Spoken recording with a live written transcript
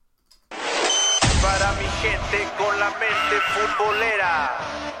la mente futbolera,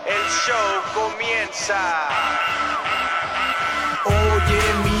 el show comienza. Oye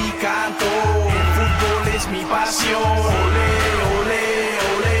mi canto, el fútbol es mi pasión. Olé, olé,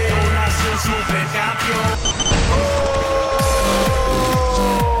 olé, nació supercampeón.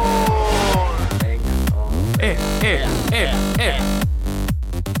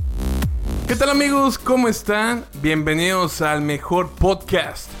 ¿Qué tal, amigos? ¿Cómo están? Bienvenidos al mejor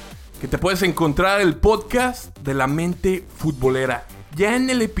podcast que te puedes encontrar, el podcast de la mente futbolera. Ya en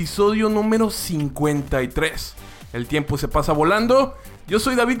el episodio número 53. El tiempo se pasa volando. Yo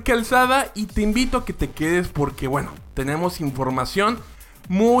soy David Calzada y te invito a que te quedes porque, bueno, tenemos información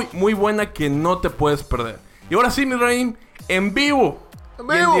muy buena que no te puedes perder. Y ahora sí, mi Raim, en vivo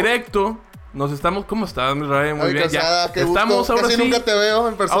y en directo. Nos estamos... ¿Cómo estás, mi Raim? Muy bien, Calzada, ya. qué Estamos gusto. ahora Casi sí. nunca te veo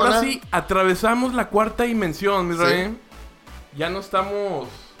en persona. Ahora sí, atravesamos la cuarta dimensión, mi Sí. Raim. Ya no estamos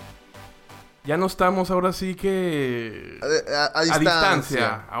ahora sí que... A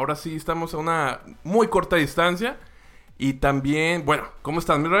distancia. Ahora sí estamos a una muy corta distancia. Y también, bueno, ¿cómo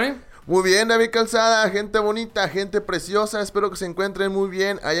estás, mi Raim? Muy bien, David Calzada, gente bonita, gente preciosa. Espero que se encuentren muy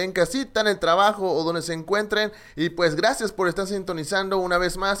bien allá en casita, en el trabajo o donde se encuentren. Y pues gracias por estar sintonizando una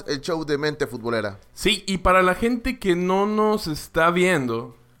vez más el show de Mente Futbolera. Sí, y para la gente que no nos está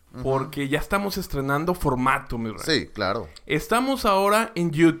viendo, porque ya estamos estrenando formato, mi Raim. Sí, claro. Estamos ahora en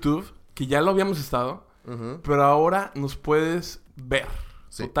YouTube, que ya lo habíamos estado, pero ahora nos puedes ver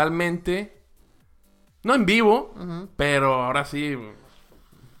Sí. totalmente, no en vivo, pero ahora sí,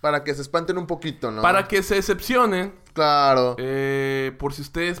 Para que se espanten un poquito, ¿no? para que se decepcionen, Claro. por si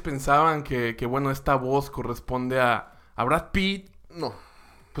ustedes pensaban que bueno, esta voz corresponde a Brad Pitt, No.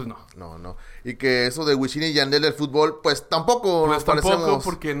 pues no. No. Y que eso de Wisin y Yandel del fútbol, pues tampoco Pues nos tampoco, parecemos.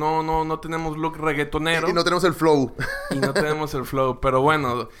 porque no tenemos look reggaetonero. Y no tenemos el flow. Y no tenemos el flow, pero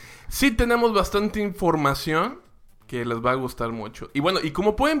bueno, sí tenemos bastante información que les va a gustar mucho. Y bueno, y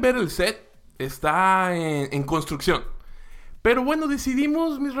como pueden ver, el set está en construcción. Pero bueno,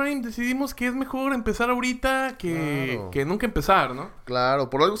 decidimos que es mejor empezar ahorita Claro. que nunca empezar, ¿no? Claro,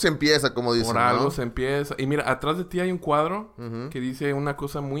 por algo se empieza, como dicen, Por algo ¿no? se empieza. Y mira, atrás de ti hay un cuadro Ujú. que dice una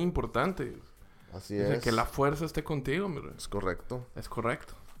cosa muy importante. Así Dice es. que la fuerza esté contigo, mi rey. Es correcto. Es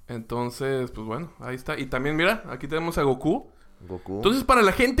correcto. Entonces, pues bueno, ahí está. Y también, mira, aquí tenemos a Goku. Goku. Entonces, para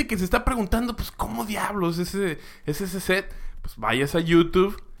la gente que se está preguntando, pues, ¿cómo diablos es ese set? Pues vayas a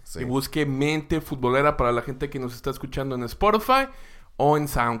YouTube Sí. y busque Mente Futbolera para la gente que nos está escuchando en Spotify o en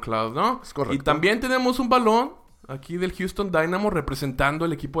SoundCloud, ¿no? Es correcto. Y también tenemos un balón aquí del Houston Dynamo representando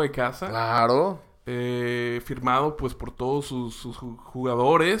el equipo de casa. Claro. Firmado, pues, por todos sus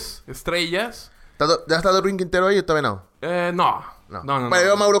jugadores, estrellas. ¿Ya está Darwin Quintero ahí o todavía no? No. Bueno,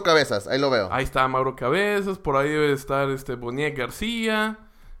 veo a Mauro Cabezas, ahí lo veo. Ahí está Mauro Cabezas, por ahí debe estar Boniek García.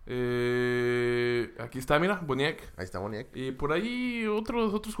 Aquí está, mira, Boniek. Ahí está Boniek. Y por ahí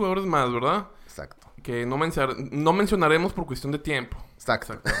otros jugadores más, ¿verdad? Exacto. Que no mencionaremos por cuestión de tiempo.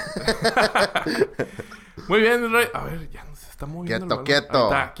 Exacto. Muy bien, mi Rey. A ver, ya se está moviendo.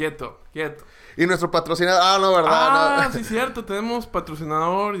 Quieto. Ahí está, quieto. Y nuestro patrocinador... Ah, no, ¿verdad? Ah, No. sí, cierto. Tenemos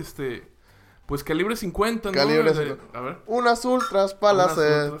patrocinador, pues Calibre 50, ¿no? Calibre 50. A ver. Unas ultras para la Unas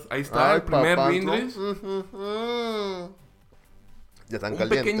sed. ultras. Ahí está, el primer brindis. Ya están Un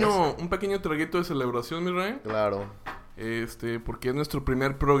calientes. pequeño traguito de celebración, mi Rey. Claro. Porque es nuestro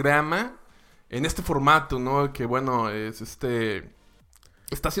primer programa en este formato, ¿no? Que bueno,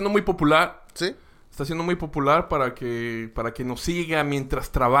 está siendo muy popular. ¿Sí? Está siendo muy popular para que nos siga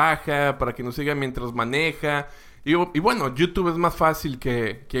mientras trabaja, para que nos siga mientras maneja. Y bueno, YouTube es más fácil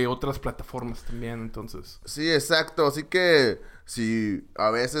que otras plataformas también, entonces. Sí, exacto. Así que si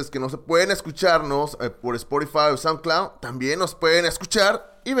a veces que no se pueden escucharnos por Spotify o SoundCloud, también nos pueden escuchar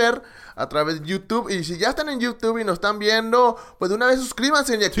y ver a través de YouTube. Y si ya están en YouTube y nos están viendo, pues de una vez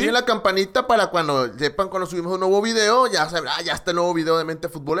suscríbanse y activen la campanita para cuando sepan cuando subimos un nuevo video, ya sabrán, ya está el nuevo video de Mente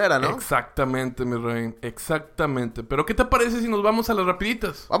Futbolera, ¿no? Exactamente, mi rey, exactamente. Pero ¿qué te parece si nos vamos a las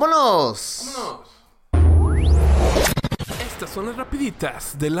rapiditas? ¡Vámonos! Estas son las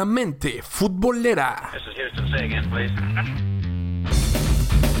rapiditas de la mente futbolera.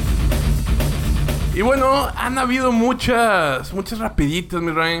 Y bueno, han habido muchas rapiditas,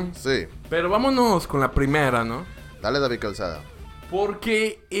 mi rey. Sí. Pero vámonos con la primera, ¿no? Dale, David Calzada.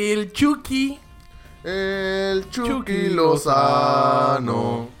 Porque el Chucky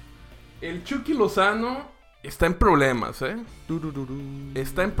Lozano. El Chucky Lozano está en problemas, ¿eh?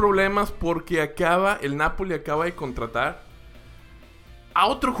 Está en problemas porque el Napoli acaba de contratar a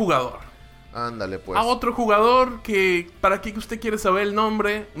otro jugador. Ándale, pues. A otro jugador que, ¿para qué usted quiere saber el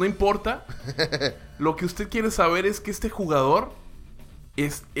nombre? No importa. Lo que usted quiere saber es que este jugador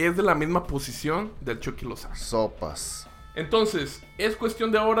es de la misma posición del Chucky Lozano. Sopas. Entonces, es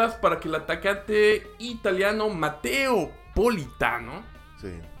cuestión de horas para que el atacante italiano Matteo Politano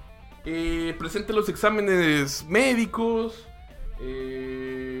presente los exámenes médicos,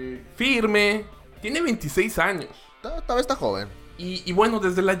 firme. Tiene 26 años. Todavía está joven. Y bueno,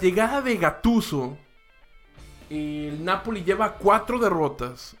 desde la llegada de Gattuso, el Napoli lleva 4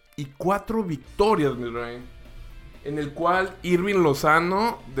 derrotas y 4 victorias, mi rey. En el cual Irving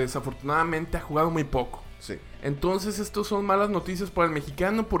Lozano desafortunadamente ha jugado muy poco. Sí. Entonces estos son malas noticias para el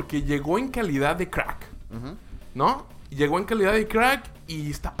mexicano porque llegó en calidad de crack, ¿no? Llegó en calidad de crack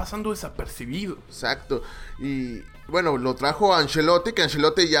y está pasando desapercibido. Exacto. Y bueno, lo trajo Ancelotti, que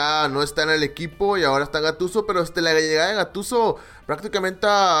Ancelotti ya no está en el equipo y ahora está Gattuso, pero la llegada de Gattuso prácticamente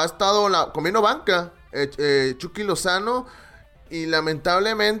ha estado comiendo banca. Chucky Lozano, y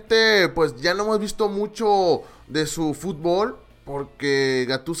lamentablemente pues ya no hemos visto mucho de su fútbol porque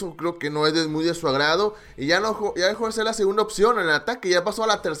Gattuso creo que no es muy de su agrado y ya dejó de ser la segunda opción en el ataque, ya pasó a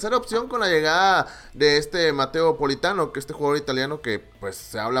la tercera opción con la llegada de Matteo Politano, que este jugador italiano que pues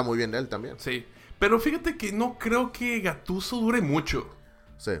se habla muy bien de él también. Sí, pero fíjate que no creo que Gattuso dure mucho.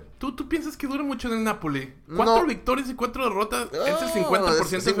 Sí. ¿Tú piensas que dure mucho en el Napoli? 4 victorias y 4 derrotas es el 50%.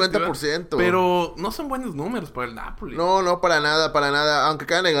 Es el 50%. Pero no son buenos números para el Napoli. No, para nada. Aunque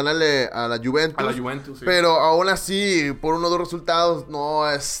acaban de ganarle a la Juventus. A la Juventus, sí. Pero aún así, por 1 o 2 resultados, no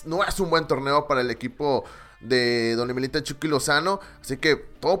es un buen torneo para el equipo de Don Emilita Chucky Lozano. Así que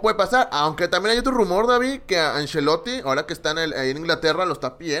todo puede pasar. Aunque también hay otro rumor, David, que a Ancelotti, ahora que está ahí en Inglaterra, lo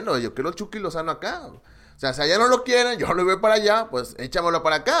está pidiendo. Yo quiero el Chucky Lozano acá. O sea, si allá no lo quieren, yo lo voy para allá, pues échamelo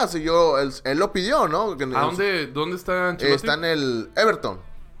para acá. Si él lo pidió, ¿no? ¿Dónde está Ancelotti? Está en el Everton,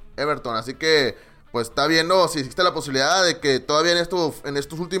 así que pues está viendo si existe la posibilidad de que todavía en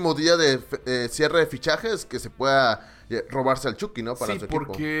estos últimos días de cierre de fichajes que se pueda robarse al Chucky, ¿no? Para su equipo. Sí,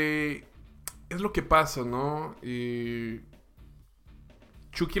 porque es lo que pasa, ¿no?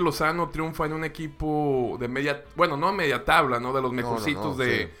 Chucky Lozano triunfa en un equipo de no media tabla, ¿no? De los mejorcitos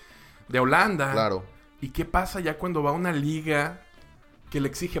de Holanda. Claro. ¿Y qué pasa ya cuando va a una liga que le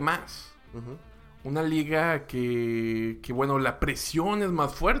exige más? Una liga que bueno, la presión es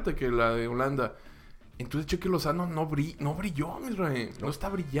más fuerte que la de Holanda. Entonces Chucky Lozano no brilló, mi rey. No está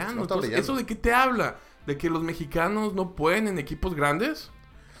brillando. ¿Eso de qué te habla? ¿De que los mexicanos no pueden en equipos grandes?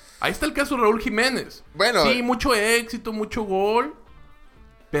 Ahí está el caso de Raúl Jiménez. Bueno, sí, mucho éxito, mucho gol.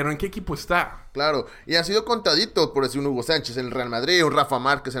 ¿Pero en qué equipo está? Claro, y han sido contaditos, por decir un Hugo Sánchez en el Real Madrid, un Rafa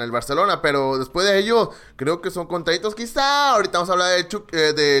Márquez en el Barcelona, pero después de ello, creo que son contaditos. Quizá ahorita vamos a hablar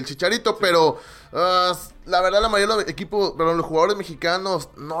del Chicharito, sí. Pero la verdad la mayoría de los equipos, los jugadores mexicanos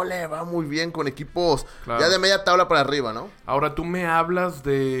no le va muy bien con equipos ya de media tabla para arriba, ¿no? Ahora tú me hablas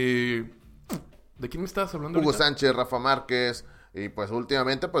de... ¿De quién me estabas hablando Hugo ahorita? Sánchez, Rafa Márquez... Y pues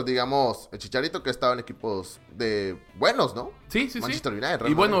últimamente, pues digamos, el Chicharito que estaba en equipos de buenos, ¿no? Sí. Manchester United, Real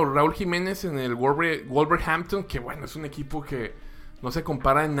y bueno, Madrid. Raúl Jiménez en el Wolverhampton, que bueno, es un equipo que no se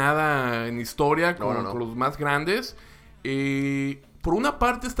compara en nada en historia con los más grandes. Por una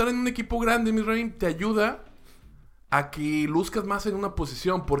parte, estar en un equipo grande, mi rey, te ayuda a que luzcas más en una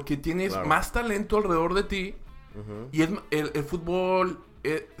posición, porque tienes más talento alrededor de ti. Y el fútbol...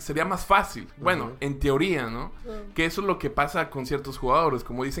 sería más fácil. Bueno, en teoría, ¿no? Que eso es lo que pasa con ciertos jugadores.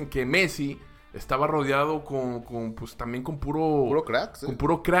 Como dicen que Messi estaba rodeado pues también con puro crack, sí. Con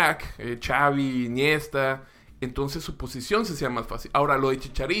puro crack. Xavi, Iniesta. Entonces su posición se hacía más fácil. Ahora, lo de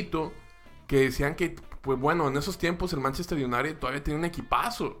Chicharito, que decían que, pues bueno, en esos tiempos el Manchester United todavía tenía un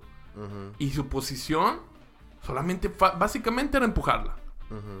equipazo. Y su posición solamente, básicamente era empujarla.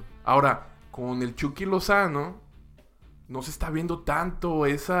 Ahora, con el Chucky Lozano no se está viendo tanto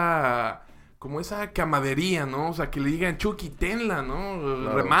esa camadería, ¿no? O sea, que le digan, Chucky, tenla, ¿no?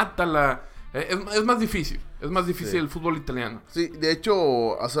 Claro. Remátala. Es más difícil. Es más difícil el fútbol italiano. Sí, de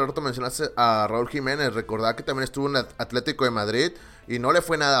hecho, hace rato mencionaste a Raúl Jiménez. Recordad que también estuvo en el Atlético de Madrid y no le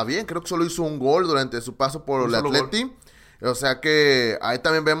fue nada bien. Creo que solo hizo un gol durante su paso por el Atleti. O sea que ahí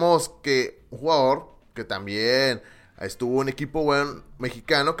también vemos que un jugador que también... Estuvo un equipo buen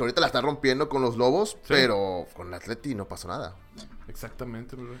mexicano que ahorita la está rompiendo con los Lobos, pero con el Atleti no pasó nada.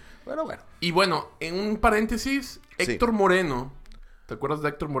 Exactamente, bro. Pero bueno. Y bueno, en un paréntesis, Héctor Moreno. ¿Te acuerdas de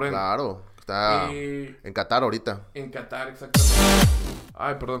Héctor Moreno? Claro, está en Qatar ahorita. En Qatar, exactamente.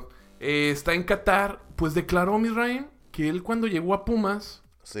 Ay, perdón. Está en Qatar, pues declaró, Misraim, que él cuando llegó a Pumas,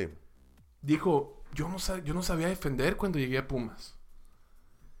 dijo, yo no sabía defender cuando llegué a Pumas.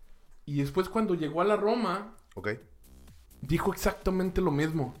 Y después cuando llegó a la Roma... dijo exactamente lo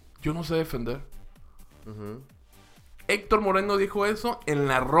mismo. Yo no sé defender. Héctor Moreno dijo eso en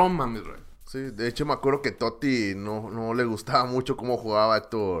la Roma, mi rey. Sí, de hecho me acuerdo que Totti no le gustaba mucho cómo jugaba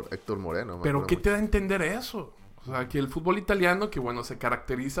Héctor Moreno. Pero ¿qué te da a entender eso? O sea, que el fútbol italiano, que bueno, se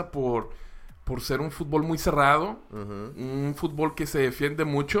caracteriza por ser un fútbol muy cerrado, un fútbol que se defiende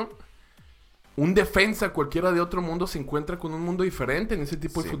mucho. Un defensa cualquiera de otro mundo se encuentra con un mundo diferente en ese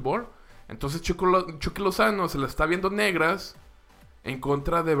tipo de fútbol. Entonces Chucky Lozano se la está viendo negras en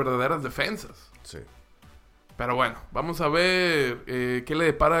contra de verdaderas defensas. Sí. Pero bueno, vamos a ver qué le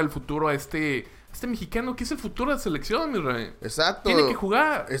depara el futuro a este mexicano, que es el futuro de la selección, mi rey. Exacto. Tiene que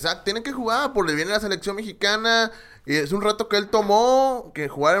jugar. Exacto, tiene que jugar, porque viene la selección mexicana. Y es un reto que él tomó, que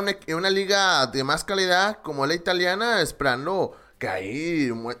jugar en una liga de más calidad como la italiana, esperando que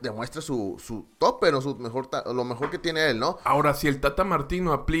ahí demuestre su tope, ¿no? Lo mejor que tiene él, ¿no? Ahora, si el Tata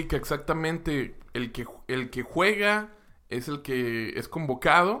Martino aplica exactamente el que juega es el que es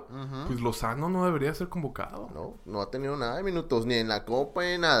convocado, pues Lozano no debería ser convocado. No ha tenido nada de minutos, ni en la Copa,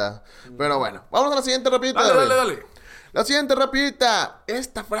 ni nada. Pero bueno, vamos a la siguiente rapidita. Dale. La siguiente rapidita.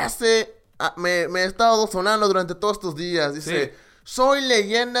 Esta frase me ha estado sonando durante todos estos días. Dice, soy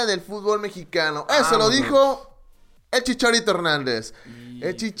leyenda del fútbol mexicano. Eso lo dijo el Chicharito Hernández.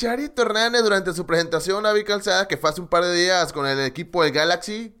 El Chicharito Hernández durante su presentación a Calzada, que fue hace un par de días con el equipo del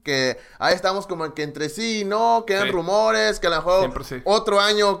Galaxy, que ahí estamos como que entre sí y no, quedan rumores, que a lo mejor otro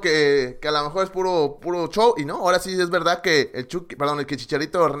año que a lo mejor es puro show, y no, ahora sí es verdad que el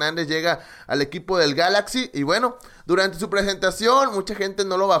Chicharito Hernández llega al equipo del Galaxy, y bueno, durante su presentación mucha gente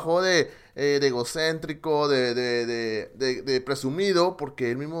no lo bajó de egocéntrico, de presumido,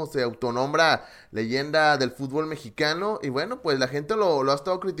 porque él mismo se autonombra leyenda del fútbol mexicano, y bueno, pues la gente lo ha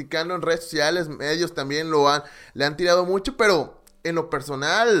estado criticando en redes sociales, medios también le han tirado mucho, pero en lo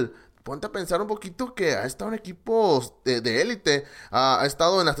personal, ponte a pensar un poquito que ha estado en equipos de élite, ha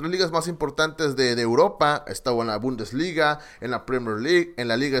estado en las 3 ligas más importantes de Europa, ha estado en la Bundesliga, en la Premier League, en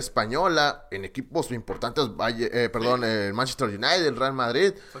la Liga Española, en equipos importantes, el Manchester United, el Real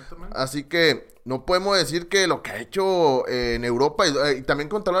Madrid. Así que no podemos decir que lo que ha hecho en Europa y también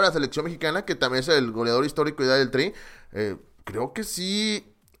contra la selección mexicana, que también es el goleador histórico del Tri, creo que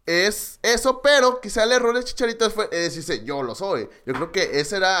sí es eso, pero quizá el error de Chicharito fue decirse, yo lo soy. Yo creo que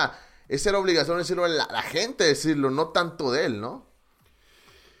esa era obligación de decirlo a la gente, decirlo, no tanto de él, ¿no?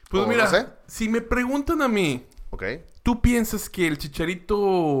 Pues mira, si me preguntan a mí, ¿tú piensas que el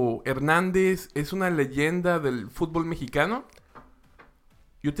Chicharito Hernández es una leyenda del fútbol mexicano?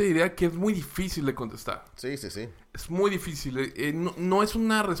 Yo te diría que es muy difícil de contestar. Sí. Es muy difícil. No es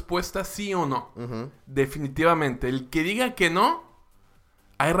una respuesta sí o no. Definitivamente. El que diga que no,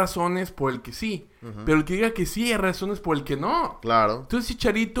 hay razones por el que sí. Pero el que diga que sí, hay razones por el que no. Claro. Entonces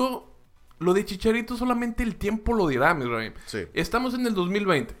lo de Chicharito solamente el tiempo lo dirá, mi rey. Sí. Estamos en el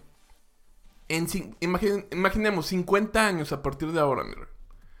 2020. Imaginemos 50 años a partir de ahora, mi rey.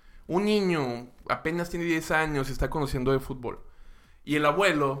 Un niño apenas tiene 10 años y está conociendo de fútbol. Y el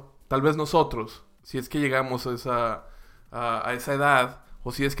abuelo, tal vez nosotros, si es que llegamos a esa edad,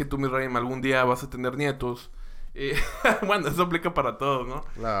 o si es que tú, mi rey, algún día vas a tener nietos. Bueno, eso aplica para todos, ¿no?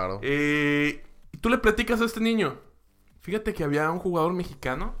 Claro. Tú le platicas a este niño. Fíjate que había un jugador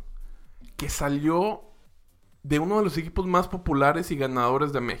mexicano que salió de uno de los equipos más populares y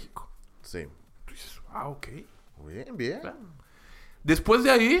ganadores de México. Sí. Tú dices, ok. Bien. Claro. Después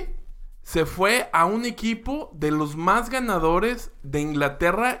de ahí, se fue a un equipo de los más ganadores de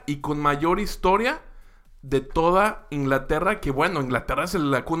Inglaterra y con mayor historia de toda Inglaterra, que bueno, Inglaterra es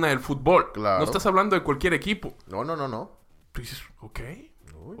la cuna del fútbol. Claro. No estás hablando de cualquier equipo. No. Tú dices,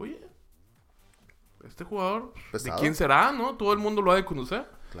 oye, este jugador, pesado. ¿De quién será, no? Todo el mundo lo ha de conocer.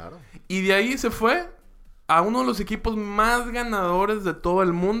 Claro. Y de ahí se fue a uno de los equipos más ganadores de todo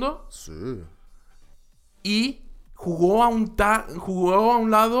el mundo. Sí. Y jugó a un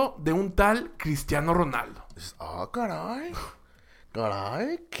lado de un tal Cristiano Ronaldo. Caray.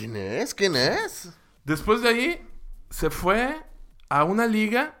 ¿Quién es? Después de ahí, se fue a una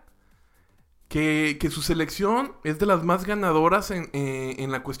liga que su selección es de las más ganadoras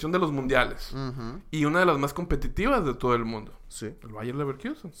en la cuestión de los mundiales. Y una de las más competitivas de todo el mundo. Sí. El Bayer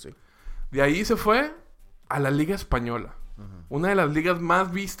Leverkusen. Sí. De ahí se fue a la Liga Española. Una de las ligas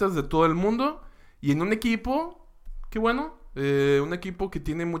más vistas de todo el mundo. Y en un equipo, que bueno, un equipo que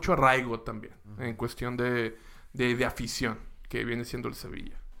tiene mucho arraigo también. En cuestión de afición, que viene siendo el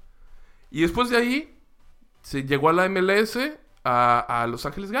Sevilla. Y después de ahí, se llegó a la MLS, a Los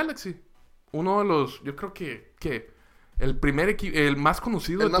Ángeles Galaxy. Uno de los, yo creo que el primer equipo, el más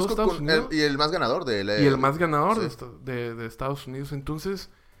conocido de todos Estados Unidos. Y el más ganador Y el más ganador de Estados Unidos. Entonces,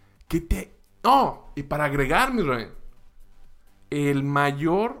 y para agregar, mi rey,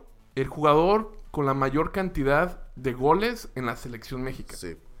 el jugador con la mayor cantidad de goles en la selección mexicana.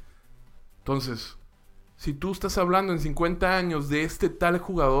 Sí. Entonces, si tú estás hablando en 50 años de este tal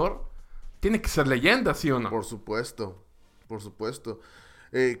jugador, tiene que ser leyenda, ¿sí o no? Por supuesto, por supuesto.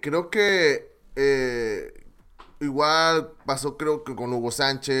 Creo que igual pasó creo que con Hugo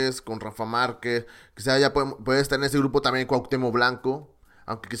Sánchez, con Rafa Márquez, quizá ya puede estar en ese grupo también Cuauhtémoc Blanco,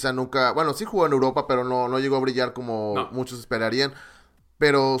 aunque quizá nunca, bueno, sí jugó en Europa, pero no llegó a brillar como muchos esperarían.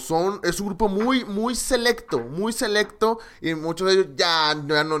 Pero es un grupo muy selecto, y muchos de ellos ya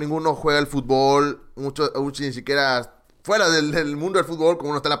no ninguno juega el fútbol, muchos ni siquiera fuera del mundo del fútbol, como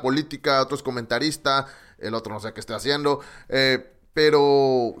uno está en la política, otro es comentarista, el otro no sé qué está haciendo,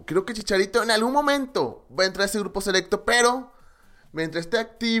 pero creo que Chicharito en algún momento va a entrar a ese grupo selecto, pero mientras esté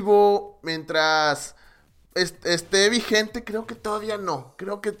activo, mientras esté vigente, creo que todavía no,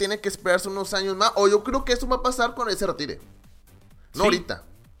 creo que tiene que esperarse unos años más, o yo creo que eso va a pasar cuando él se retire. No, sí. Ahorita.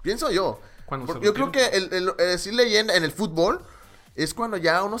 Pienso yo. Yo creo que el decir leyenda en el fútbol es cuando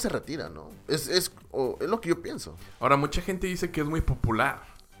ya uno se retira, ¿no? Es lo que yo pienso. Ahora, mucha gente dice que es muy popular.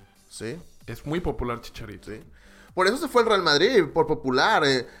 Sí. Es muy popular Chicharito. Sí. Por eso se fue el Real Madrid, por popular.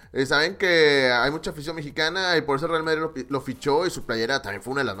 Saben que hay mucha afición mexicana y por eso el Real Madrid lo fichó y su playera también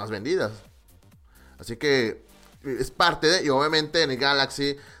fue una de las más vendidas. Así que es parte de, y obviamente en el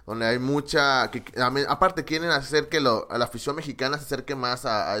Galaxy, donde hay mucha, aparte quieren hacer que la afición mexicana se acerque más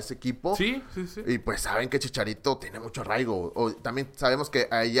a ese equipo. Sí. Y pues saben que Chicharito tiene mucho arraigo. También sabemos que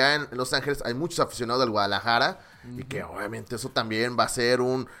allá en Los Ángeles hay muchos aficionados del Guadalajara, y que obviamente eso también va a ser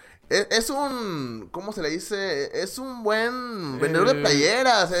es un, ¿cómo se le dice? Es un buen vendedor de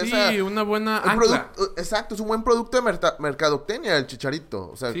playeras. Sí, una buena ancla. Exacto, es un buen producto de mercadotecnia el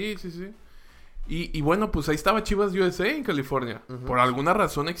Chicharito. O sea, sí. Y bueno, pues ahí estaba Chivas USA en California. Uh-huh. Por alguna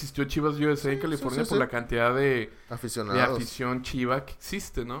razón existió Chivas USA en California por la cantidad de afición chiva que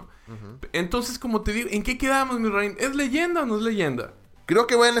existe, ¿no? Uh-huh. Entonces, como te digo, ¿en qué quedamos, mi Rain? ¿Es leyenda o no es leyenda? Creo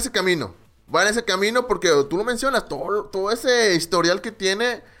que va en ese camino. Va en ese camino porque tú lo mencionas, todo ese historial que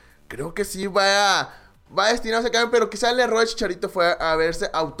tiene, creo que sí va destinado a ese cambio, pero quizá el error de Chicharito fue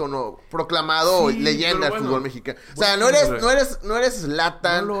haberse proclamado leyenda del fútbol mexicano. O sea, no eres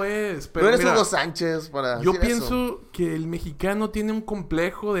Zlatan. No lo es, pero no eres Hugo Sánchez para yo pienso que el mexicano tiene un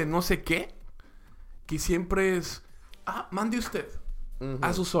complejo de no sé qué, que siempre es, mande usted,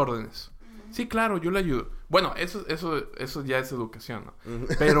 a sus órdenes. Sí, claro, yo le ayudo. Bueno, eso ya es educación, ¿no? Uh-huh.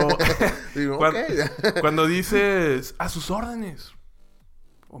 Pero digo, cuando dices, a sus órdenes,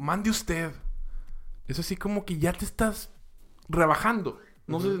 o mande usted, es así como que ya te estás rebajando.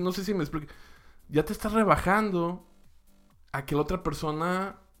 No sé si me explico. Ya te estás rebajando a que la otra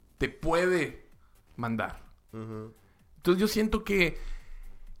persona te puede mandar. Uh-huh. Entonces yo siento que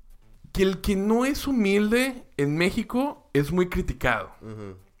el que no es humilde en México es muy criticado.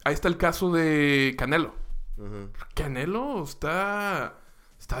 Uh-huh. Ahí está el caso de Canelo. Uh-huh. Canelo está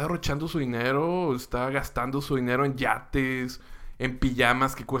derrochando su dinero, está gastando su dinero en yates, en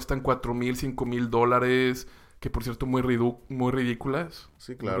pijamas que cuestan $4,000, $5,000, que por cierto muy ridículas.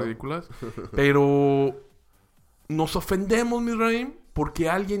 Sí, claro. Muy ridículas. Pero nos ofendemos, mi Raim,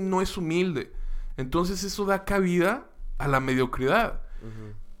 porque alguien no es humilde. Entonces eso da cabida a la mediocridad.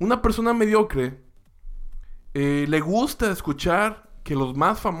 Uh-huh. Una persona mediocre le gusta escuchar que los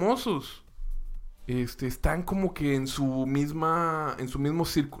más famosos están como que en su mismo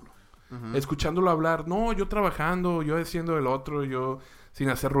círculo. Uh-huh. Escuchándolo hablar, no, yo trabajando, yo haciendo el otro, yo sin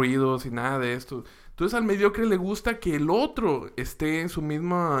hacer ruido, sin nada de esto. Entonces al mediocre le gusta que el otro esté en su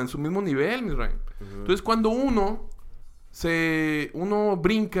mismo nivel, mi Ryan. Uh-huh. Entonces cuando uno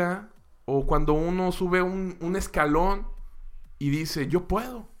brinca o cuando uno sube un escalón y dice, yo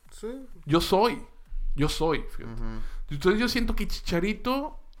puedo, sí. yo soy, fíjate. Uh-huh. Entonces yo siento que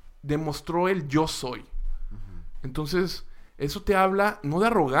Chicharito demostró el yo soy. Uh-huh. Entonces eso te habla, no de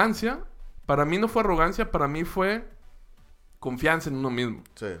arrogancia. Para mí no fue arrogancia, para mí fue confianza en uno mismo.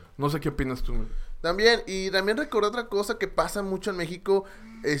 Sí. No sé qué opinas tú. También recordé otra cosa que pasa mucho en México.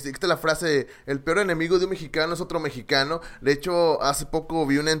 Existe la frase de, el peor enemigo de un mexicano es otro mexicano. De hecho, hace poco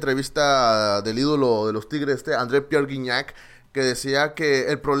vi una entrevista del ídolo de los Tigres, André Pierre Gignac, que decía que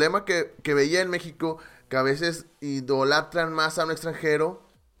el problema que veía en México, que a veces idolatran más a un extranjero,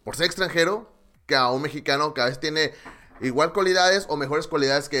 por ser extranjero, que a un mexicano que a veces tiene igual cualidades o mejores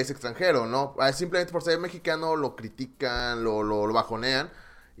cualidades que ese extranjero, ¿no? Simplemente por ser mexicano lo critican, lo bajonean.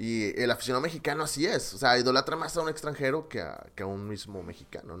 Y el aficionado mexicano así es. O sea, idolatra más a un extranjero que a un mismo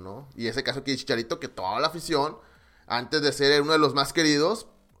mexicano, ¿no? Y ese caso aquí de Chicharito, que toda la afición, antes de ser uno de los más queridos,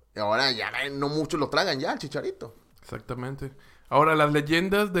 ahora ya no muchos lo tragan ya, el Chicharito. Exactamente. Ahora, las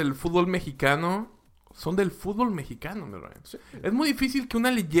leyendas del fútbol mexicano son del fútbol mexicano, mi Ryan. Sí. Es muy difícil que una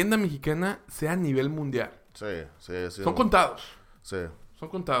leyenda mexicana sea a nivel mundial. Sí. Son contados. Sí. Son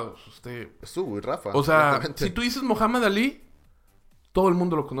contados. Su y Rafa. O sea, exactamente. si tú dices Muhammad Ali, todo el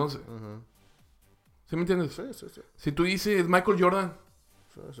mundo lo conoce. ¿Sí me entiendes? Sí. Si tú dices Michael Jordan,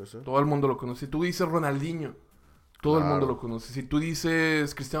 Sí. todo el mundo lo conoce. Si tú dices Ronaldinho, todo el Claro. mundo lo conoce. Si tú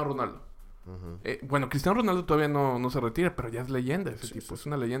dices Cristiano Ronaldo. Bueno, Cristiano Ronaldo todavía no se retira, pero ya es leyenda ese tipo. Es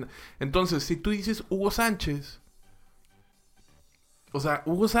una leyenda. Entonces, si tú dices Hugo Sánchez, o sea,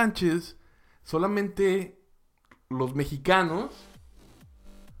 Hugo Sánchez, solamente los mexicanos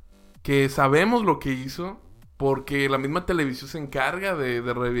que sabemos lo que hizo, porque la misma televisión se encarga de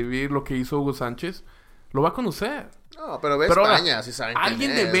revivir lo que hizo Hugo Sánchez, lo va a conocer. No, pero ve Pero ahora, España, si saben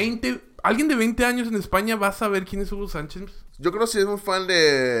alguien quién de es. alguien de 20 años en España va a saber quién es Hugo Sánchez. Yo creo que si es un fan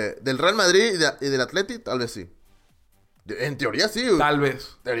del Real Madrid y del Atleti, tal vez sí. En teoría sí. Tal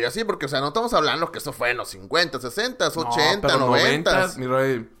vez. En teoría sí, porque, o sea, no estamos hablando que eso fue en los 50, 60, 80, pero 90. mi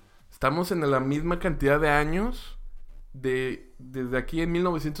rey, estamos en la misma cantidad de años desde aquí en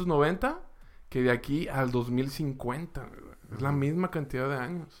 1990 que de aquí al 2050. Es la misma cantidad de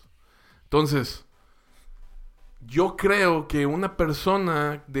años. Entonces, yo creo que una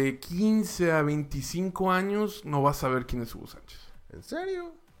persona de 15 a 25 años no va a saber quién es Hugo Sánchez. ¿En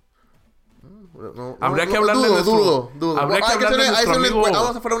serio? No, Habría que hablarle a nuestro... dudo. Habría que Hay hablarle a nuestro amigo...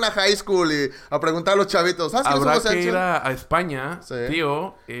 Vamos a fuera a una high school y a preguntar a los chavitos. ¿Sabes quién es Habrá Hugo que Sánchez? ir a España, Sí.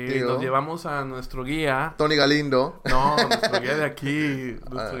 tío. Tío. Nos llevamos a nuestro guía. Tony Galindo. Nuestro guía de aquí.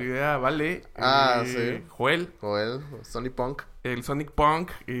 Nuestro guía, vale. Sí. Joel. Joel, Sonny Punk. El Sonic Punk.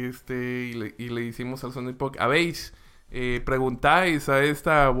 Y le hicimos al Sonic Punk. Habéis... preguntáis a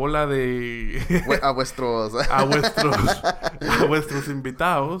esta bola de... A vuestros... a vuestros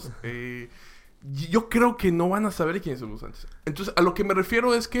invitados. Yo creo que no van a saber quién es Hugo Sánchez. Entonces, a lo que me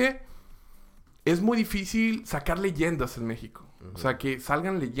refiero es que es muy difícil sacar leyendas en México. O sea, que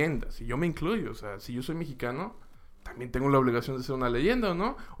salgan leyendas. Y yo me incluyo. O sea, si yo soy mexicano, también tengo la obligación de ser una leyenda,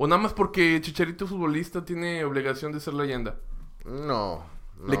 ¿no? O nada más porque Chicharito futbolista tiene obligación de ser leyenda. No.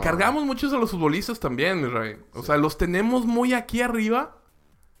 Le cargamos muchos a los futbolistas también, mi rey. O sea, los tenemos muy aquí arriba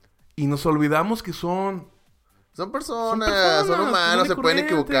y nos olvidamos que son Son personas, humanos, se pueden corrientes.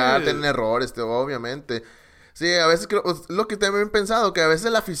 equivocar, tienen errores, obviamente. Sí, a veces creo, lo que también he pensado, que a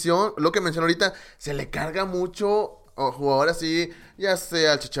veces la afición, lo que mencioné ahorita, se le carga mucho a jugadores así, ya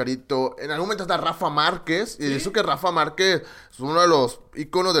sea el Chicharito, en algún momento está Rafa Márquez, y eso que Rafa Márquez es uno de los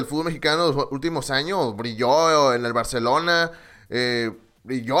íconos del fútbol mexicano de los últimos años, brilló en el Barcelona,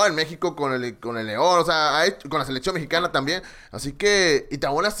 brilló en México con el León, o sea, con la selección mexicana también, así que, y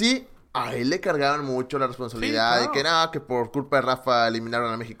aún así, a él le cargaban mucho la responsabilidad Sí, de que nada, que por culpa de Rafa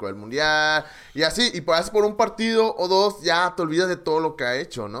eliminaron a México del Mundial, y así, y por un partido o dos ya te olvidas de todo lo que ha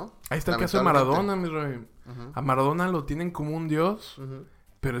hecho, ¿no? Ahí está el caso de Maradona, mi rey. A Maradona lo tienen como un dios,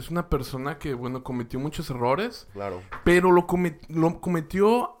 pero es una persona que, bueno, cometió muchos errores, Claro. pero lo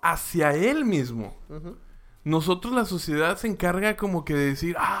cometió hacia él mismo. Nosotros, la sociedad, se encarga como que de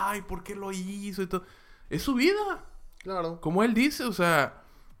decir, ay, ¿por qué lo hizo? Y todo. Es su vida. Claro. Como él dice, o sea,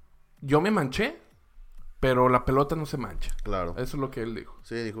 yo me manché, pero la pelota no se mancha. Claro. Eso es lo que él dijo.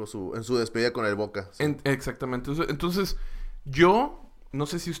 Sí, dijo en su despedida con el Boca. Sí. Exactamente. Entonces, yo no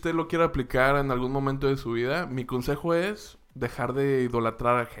sé si usted lo quiere aplicar en algún momento de su vida. Mi consejo es dejar de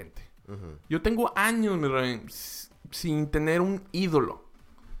idolatrar a gente. Yo tengo años, mi rey, sin tener un ídolo.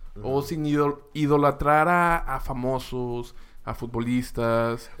 O sin idolatrar a famosos, a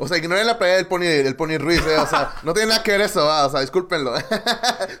futbolistas. O sea, ignoren la pelea del Pony Ruiz, o sea, no tiene nada que ver eso, o sea, discúlpenlo.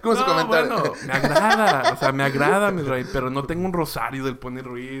 ¿Cómo su comentario? Bueno, me agrada, mi rey, pero no tengo un rosario del Pony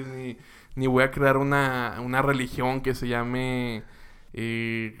Ruiz, ni voy a crear una religión que se llame...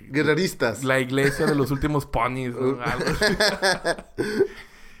 Guerreristas. La iglesia de los últimos ponis, ¿no? Algo así.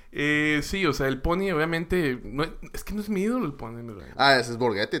 Sí, o sea, el pony obviamente... es que no es mi ídolo el pony, mi rey. Ese es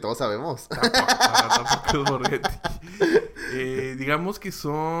Borghetti, todos sabemos. Tampoco es Borghetti. Digamos que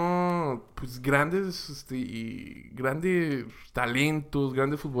son pues grandes grandes talentos,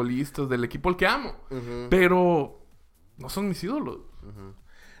 grandes futbolistas del equipo al que amo. Pero no son mis ídolos.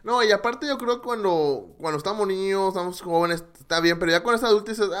 No, y aparte yo creo que cuando estamos niños, estamos jóvenes, está bien, pero ya cuando estás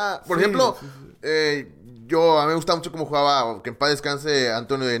adulto dices, por Sí, ejemplo, sí. a mí me gusta mucho cómo jugaba, que en paz descanse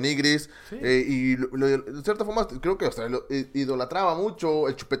Antonio de Nigris, Sí. y de cierta forma creo que, o sea, lo idolatraba mucho,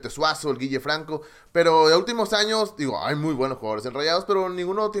 el Chupete Suazo, el Guille Franco, pero de últimos años, digo, hay muy buenos jugadores en Rayados, pero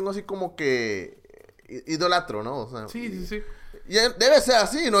ninguno tengo así como que idolatro, ¿no? O sea, Sí. y debe ser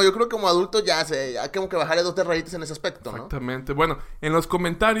así, ¿no? Yo creo que como adulto ya hay como que bajarle 2 rayitas en ese aspecto, ¿no? Exactamente. Bueno, en los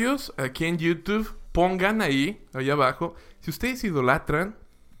comentarios, aquí en YouTube, pongan ahí abajo, si ustedes idolatran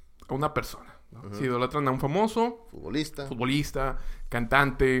a una persona, ¿no? Si idolatran a un famoso, futbolista,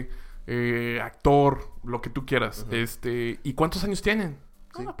 cantante, actor, lo que tú quieras. ¿Y cuántos años tienen?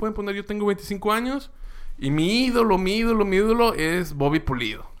 Sí. Pueden poner, yo tengo 25 años y mi ídolo es Bobby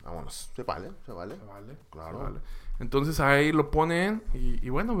Pulido. Vámonos. Se vale. Vale. Claro. Vale. Entonces ahí lo ponen y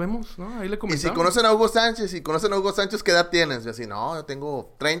bueno, vemos, ¿no? Ahí le Y comentamos. si conocen a Hugo Sánchez, ¿qué edad tienes? Y así, no, yo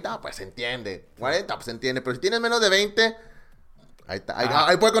tengo 30, pues se entiende. 40, pues se entiende. Pero si tienes menos de 20, ahí está.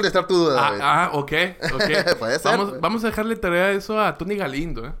 Ahí puede contestar tu duda, David. Ok. Puede ser. Vamos a dejarle tarea eso a Tony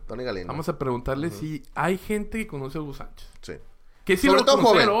Galindo, ¿eh? Tony Galindo. Vamos a preguntarle si hay gente que conoce a Hugo Sánchez. Sí. Que sí Sobre lo todo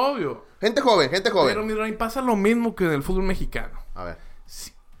conocer, joven. obvio. Gente joven. Pero, mi rey, pasa lo mismo que en el fútbol mexicano. A ver.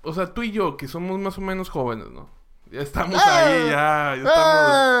 Sí, o sea, tú y yo, que somos más o menos jóvenes, ¿no? Ya estamos ahí,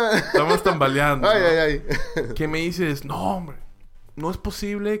 estamos tambaleando. ¿no? Ay. Que me dices, no, hombre, no es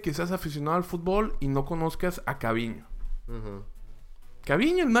posible que seas aficionado al fútbol y no conozcas a Caviño.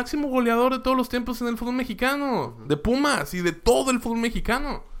 Caviño, el máximo goleador de todos los tiempos en el fútbol mexicano. De Pumas y de todo el fútbol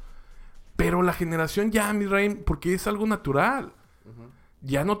mexicano. Pero la generación ya, mi rey, porque es algo natural.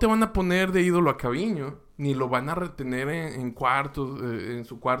 Ya no te van a poner de ídolo a Caviño, ni lo van a retener en cuartos, en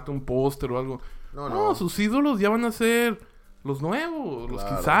su cuarto un póster o algo. No, sus ídolos ya van a ser los nuevos, los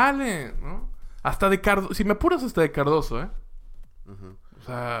que salen, ¿no? Hasta de Cardoso, si me apuras, hasta de Cardoso, ¿eh? O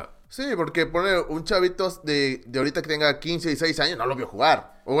sea... Sí, porque pone un chavito de ahorita que tenga 15, 16 años, no lo vio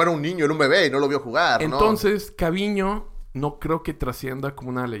jugar. O era un niño, era un bebé y no lo vio jugar, Entonces, Caviño no creo que trascienda como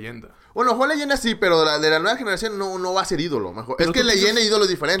una leyenda. Bueno, fue leyenda sí, pero de la nueva generación no va a ser ídolo. Mejor. Pero Es que leyenda e ídolo es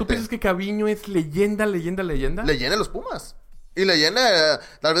diferente. ¿Tú piensas que Caviño es leyenda? Leyenda de los Pumas. Y leyenda,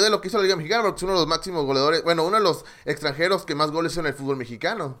 tal vez de lo que hizo la Liga Mexicana, porque es uno de los máximos goleadores. Bueno, uno de los extranjeros que más goles hizo en el fútbol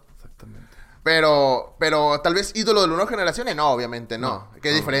mexicano. Exactamente. Pero tal vez ídolo de la nueva generación, no, obviamente no.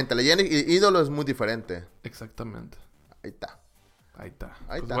 Que es diferente. Leyenda y ídolo es muy diferente. Exactamente. Ahí está.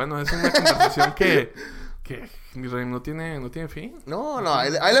 Pues bueno, es una conversación que mi rey no tiene fin. No,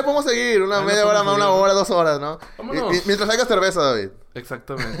 ahí le podemos seguir una media hora, una hora, 2 horas, ¿no? Y mientras haya cerveza, David.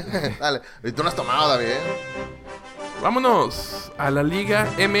 Exactamente. Dale. Y tú no has tomado, David, Vámonos a la Liga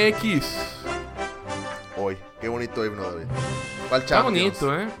MX. Hoy, qué bonito himno, David. ¿Cuál Está Champions?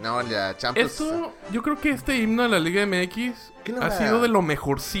 bonito, ¿eh? No, ya, Champions. Esto, yo creo que este himno de la Liga MX ¿Quién ha habrá? sido de lo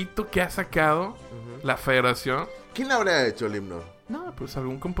mejorcito que ha sacado la federación. ¿Quién le habría hecho el himno? No, pues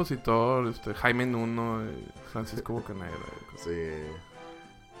algún compositor, Jaime Nuno, Francisco Bocanegra. Sí.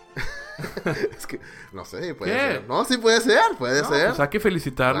 Es que, no sé, puede ¿Qué? ser. No, sí puede ser, No, ser. pues hay que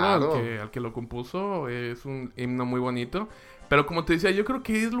felicitarlo Claro. al que lo compuso. Es un himno muy bonito. Pero como te decía, yo creo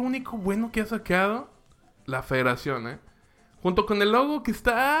que es lo único bueno que ha sacado la federación, ¿eh? Junto con el logo que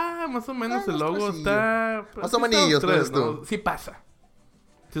está, más o menos el logo cosillo. está... pues, Más o sí está menos, los tres, pues, tú. ¿no? Sí pasa.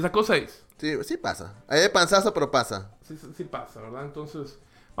 Se sacó 6. Sí pasa. Hay de panzazo, pero pasa. Sí pasa, ¿verdad? Entonces,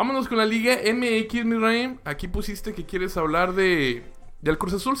 vámonos con la Liga MX, mi rey. Aquí pusiste que quieres hablar del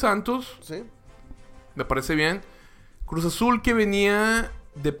Cruz Azul Santos. Sí. Me parece bien. Cruz Azul que venía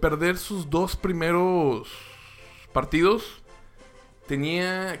de perder sus 2 primeros partidos.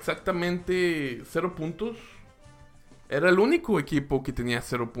 Tenía exactamente 0 puntos. Era el único equipo que tenía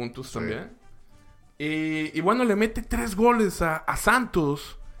 0 puntos también. Y bueno, le mete 3 goles a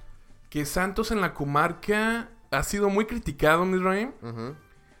Santos. Que Santos en la comarca ha sido muy criticado, mi rey.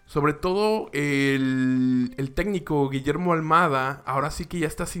 Sobre todo el técnico Guillermo Almada. Ahora sí que ya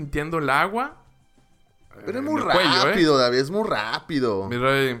está sintiendo el agua. Pero es muy en el cuello, rápido, David, es muy rápido. Mi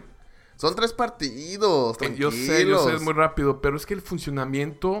rey, Son 3 partidos, tranquilos. yo sé, es muy rápido. Pero es que el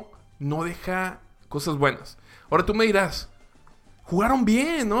funcionamiento no deja cosas buenas. Ahora tú me dirás, jugaron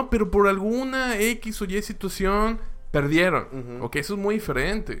bien, ¿no? Pero por alguna X o Y situación perdieron. Ok, eso es muy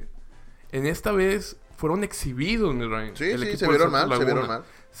diferente. En esta vez fueron exhibidos, mi rey. Sí, se vieron mal,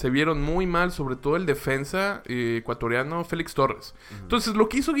 Se vieron muy mal, sobre todo el defensa ecuatoriano Félix Torres. Entonces, lo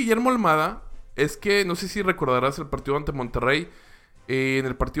que hizo Guillermo Almada es que, no sé si recordarás el partido ante Monterrey. En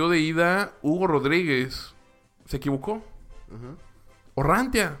el partido de ida, Hugo Rodríguez se equivocó.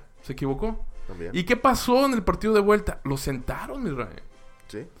 Orrantia se equivocó. También. ¿Y qué pasó en el partido de vuelta? Lo sentaron, mi rey.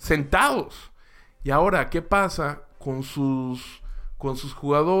 Sí. Sentados. Y ahora, ¿qué pasa con sus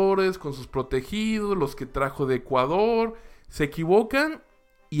jugadores, con sus protegidos, los que trajo de Ecuador? Se equivocan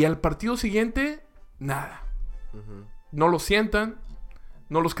y al partido siguiente, nada. No los sientan,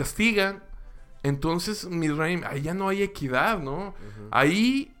 no los castigan. Entonces, mi rey, ahí ya no hay equidad, ¿no?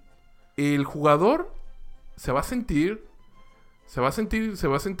 Ahí el jugador se va a sentir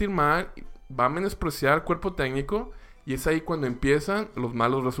mal, va a menospreciar al cuerpo técnico. Y es ahí cuando empiezan los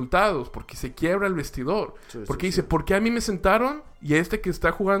malos resultados, porque se quiebra el vestidor. Porque dice, ¿por qué a mí me sentaron y a este que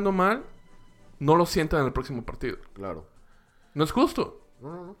está jugando mal no lo sientan en el próximo partido? Claro. No es justo.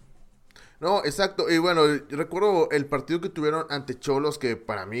 No. No, exacto. Y bueno, recuerdo el partido que tuvieron ante Cholos, que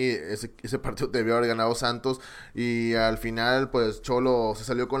para mí ese partido debió haber ganado Santos. Y al final, pues Cholo se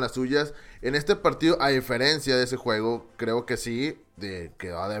salió con las suyas. En este partido, a diferencia de ese juego, creo que sí,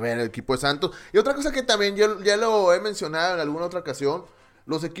 quedó a deber el equipo de Santos. Y otra cosa que también ya lo he mencionado en alguna otra ocasión,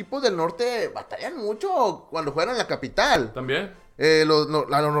 los equipos del norte batallan mucho cuando juegan en la capital. También. A los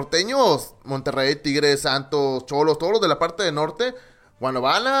norteños, Monterrey, Tigres, Santos, Cholos, todos los de la parte del norte, cuando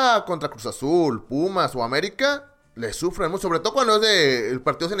van contra Cruz Azul, Pumas o América, les sufren mucho, sobre todo cuando el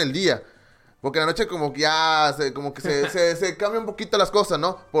partido es en el día. Porque en la noche como que ya se cambian un poquito las cosas,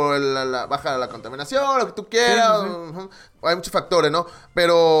 ¿no? Por baja la contaminación, lo que tú quieras. Sí. Hay muchos factores, ¿no?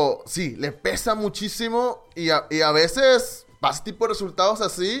 Pero sí, le pesa muchísimo y a veces pasa tipo de resultados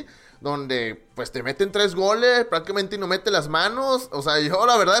así, donde pues te meten 3 goles, prácticamente no mete las manos. O sea, yo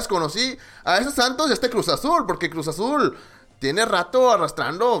la verdad desconocí a esos Santos y a este Cruz Azul, porque Cruz Azul tiene rato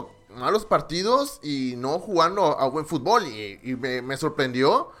arrastrando malos partidos y no jugando a buen fútbol. Y me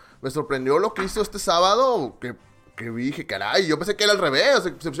sorprendió lo que hizo este sábado, que dije, caray, yo pensé que era al revés,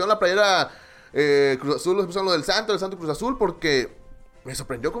 se pusieron la playera Cruz Azul, se pusieron lo del Santos Cruz Azul, porque me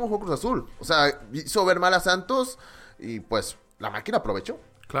sorprendió cómo jugó Cruz Azul. O sea, hizo ver mal a Santos y pues la máquina aprovechó.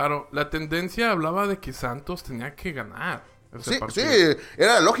 Claro, la tendencia hablaba de que Santos tenía que ganar. Sí,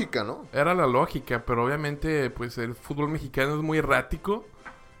 era la lógica, ¿no? Era la lógica, pero obviamente pues el fútbol mexicano es muy errático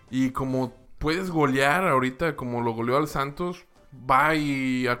y como puedes golear ahorita como lo goleó al Santos, va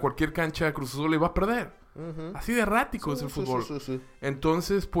y a cualquier cancha Cruz Azul le va a perder. Uh-huh. Así de errático es el fútbol. Sí.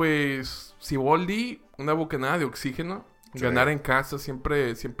 Entonces, pues, Siboldi, una bocanada de oxígeno, ganar en casa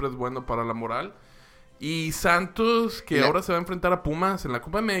siempre es bueno para la moral. Y Santos, que ahora se va a enfrentar a Pumas en la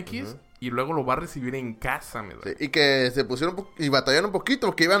Copa MX, uh-huh, y luego lo va a recibir en casa, ¿verdad? Sí, y que se pusieron y batallaron un poquito,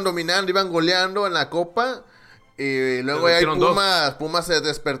 porque iban dominando, iban goleando en la Copa. Y luego ahí Pumas se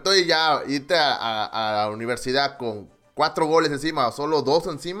despertó y ya irte a la universidad con 4 goles encima o solo 2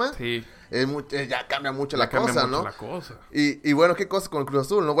 encima. Sí. Ya cambia mucho la cosa, ¿no? Y bueno, ¿qué cosa con Cruz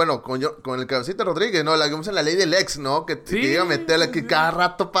Azul, no? Bueno, con el Cabecita Rodríguez, ¿no? La que vemos en la ley del ex, ¿no? Que iba a meterle, que cada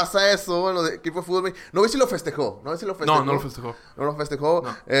rato pasa eso, bueno, de equipo de fútbol. No sé si lo festejó, No lo festejó. No lo festejó,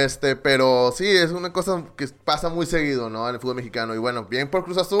 no. Pero sí, es una cosa que pasa muy seguido, ¿no? En el fútbol mexicano. Y bueno, bien por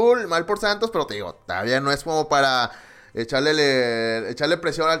Cruz Azul, mal por Santos, pero te digo, todavía no es como para echarle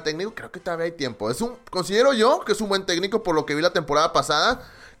presión al técnico. Creo que todavía hay tiempo. Considero yo que es un buen técnico por lo que vi la temporada pasada.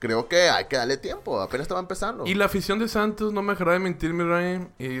 Creo que hay que darle tiempo, apenas estaba empezando. Y la afición de Santos, no me dejará de mentir, mi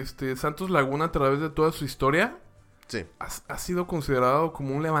Ryan, Santos Laguna a través de toda su historia, sí, ha sido considerado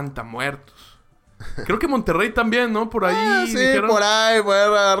como un levantamuertos. Creo que Monterrey también, ¿no? Por ahí sí, dijeron... por ahí,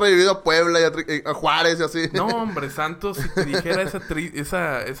 ha revivido a Puebla y a Juárez y así. No, hombre, Santos, si te dijera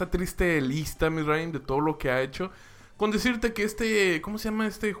esa triste lista, mi Ryan, de todo lo que ha hecho, con decirte que ¿cómo se llama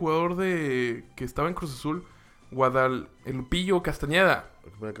este jugador que estaba en Cruz Azul? Lupillo Castañeda.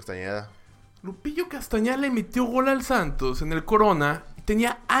 Lupillo Castañeda le metió gol al Santos en el Corona. Y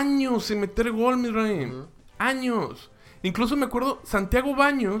tenía años sin meter gol, mi rey. Uh-huh. Años. Incluso me acuerdo, Santiago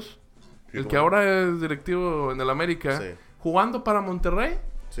Baños, el que ahora es directivo en el América, sí, jugando para Monterrey,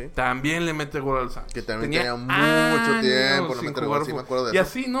 sí, también le mete gol al Santos. Que también tenía mucho tiempo no meter gol, sí, me acuerdo de eso. Y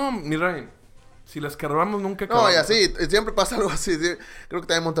así, no, mi rey. Si las cargamos nunca acabamos. No, y así, siempre pasa algo así. Sí. Creo que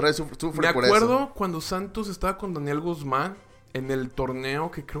también Monterrey sufre por eso. Me acuerdo cuando Santos estaba con Daniel Guzmán en el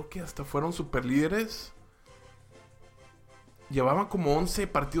torneo, que creo que hasta fueron superlíderes. Llevaban como 11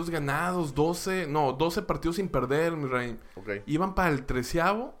 partidos ganados, 12 partidos sin perder, mi rey. Okay. Iban para el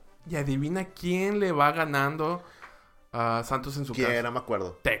 13º y adivina quién le va ganando a Santos en su casa. ¿Quién? No me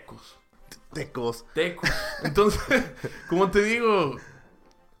acuerdo. Tecos. Entonces, como te digo...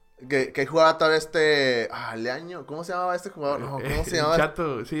 Que jugaba todavía Leaño. ¿Cómo se llamaba este jugador? No, ¿cómo se llamaba? El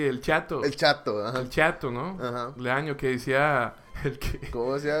Chato, sí, el Chato. Ajá. El Chato, ¿no? Ajá. Leaño, que decía...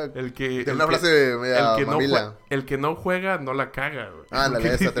 ¿Cómo decía? Tiene una frase media mamila. El que no juega, no la caga,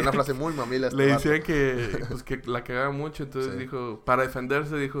 güey. Tiene una frase muy mamila. Le decían que la cagaba mucho, entonces dijo... Para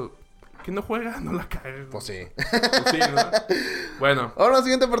defenderse, dijo... Que no juega, no la caga, güey. Pues sí. ¿no? Bueno. Ahora el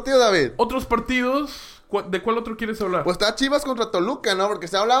siguiente partido, David. Otros partidos... ¿De cuál otro quieres hablar? Pues está Chivas contra Toluca, ¿no? Porque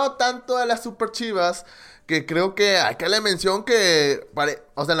se ha hablado tanto de las Super Chivas que creo que hay que darle mención que...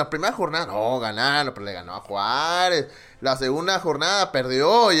 O sea, en la primera jornada no ganaron, pero le ganó a Juárez. La segunda jornada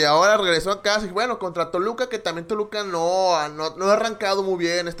perdió y ahora regresó a casa. Y bueno, contra Toluca, que también Toluca no ha arrancado muy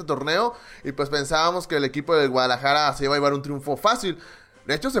bien este torneo. Y pues pensábamos que el equipo del Guadalajara se iba a llevar un triunfo fácil.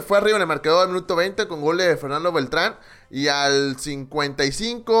 De hecho, se fue arriba en el marcador al minuto 20 con gol de Fernando Beltrán. Y al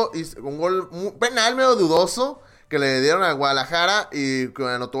 55, un gol penal medio dudoso que le dieron a Guadalajara y que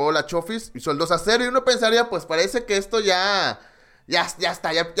anotó la Chofis. Hizo el 2-0 y uno pensaría, pues parece que esto ya ya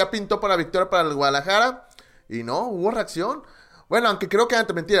está, ya pintó para la victoria para el Guadalajara. Y no, hubo reacción. Bueno, aunque creo que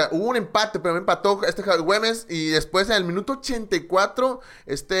antes, mentira, hubo un empate, pero me empató Güemes. Y después en el minuto 84,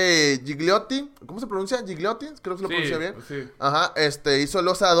 Gigliotti, ¿cómo se pronuncia? ¿Gigliotti? Creo que se lo pronuncia bien. Sí. Ajá, hizo el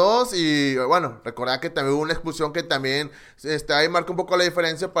 2-2 y bueno, recordad que también hubo una expulsión que también, ahí marca un poco la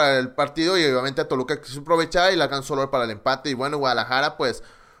diferencia para el partido y obviamente a Toluca quiso aprovechar y le alcanzó solo para el empate. Y bueno, Guadalajara pues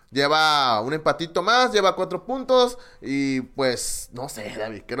lleva un empatito más, lleva 4 puntos y pues, no sé,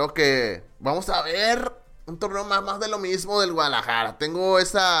 David, creo que vamos a ver un torneo más de lo mismo del Guadalajara. Tengo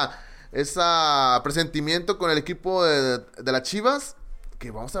esa presentimiento con el equipo de las Chivas,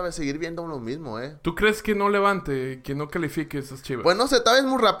 que vamos a seguir viendo lo mismo, ¿Tú crees que no levante, que no califique esas Chivas? Pues no sé, tal vez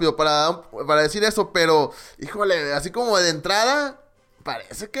muy rápido para decir eso, pero, híjole, así como de entrada,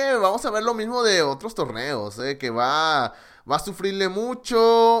 parece que vamos a ver lo mismo de otros torneos, que va a sufrirle mucho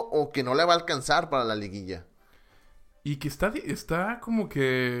o que no le va a alcanzar para la liguilla. Y que está como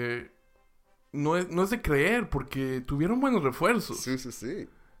que no es de creer, porque tuvieron buenos refuerzos. Sí.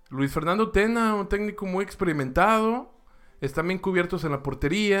 Luis Fernando Tena, un técnico muy experimentado. Están bien cubiertos en la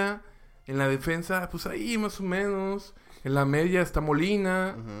portería. En la defensa, pues ahí más o menos. En la media está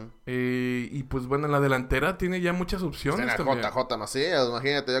Molina. Uh-huh. Y pues bueno, en la delantera tiene ya muchas opciones Pues también. JJ Macías,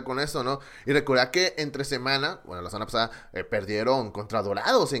 imagínate ya con eso, ¿no? Y recuerda que entre semana, bueno, la semana pasada, perdieron contra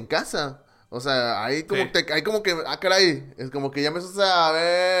Dorados en casa. O sea, ahí como, Sí. ahí como que, caray, es como que ya empiezas a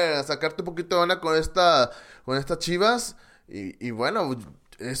ver, a sacarte un poquito de onda con estas Chivas. Y bueno,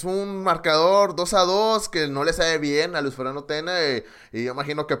 es un marcador 2-2 que no le sabe bien a Luis Fernando Tena. Y yo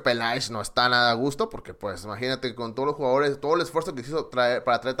imagino que Peláez no está nada a gusto, porque pues imagínate con todos los jugadores, todo el esfuerzo que hizo para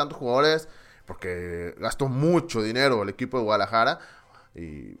traer tantos jugadores, porque gastó mucho dinero el equipo de Guadalajara.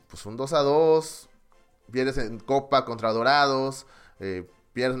 Y pues un 2-2, pierdes en Copa contra Dorados,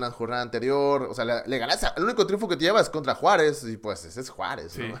 pierdes una jornada anterior, o sea, le ganas. El único triunfo que te llevas es contra Juárez, y pues ese es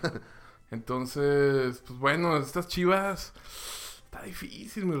Juárez, Sí. ¿no? Entonces, pues bueno, estas Chivas está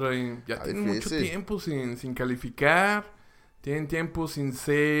difícil, mi rey. Ya Está tienen difícil. mucho tiempo sin calificar. Tienen tiempo sin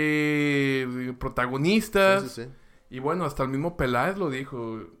ser protagonistas. Sí. Y bueno, hasta el mismo Peláez lo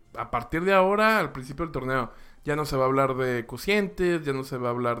dijo. A partir de ahora, al principio del torneo, ya no se va a hablar de cocientes, ya no se va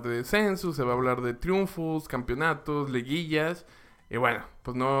a hablar de descensos, se va a hablar de triunfos, campeonatos, liguillas. Y bueno,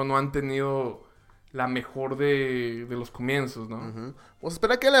 pues no han tenido la mejor de los comienzos, ¿no? Uh-huh. Pues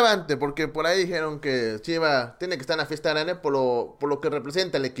espera que levante, porque por ahí dijeron que Chiva tiene que estar en la fiesta de arena por lo que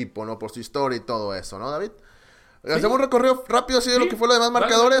representa el equipo, ¿no? Por su historia y todo eso, ¿no, David? Sí. Hacemos un recorrido rápido así de lo que fue los demás Dale,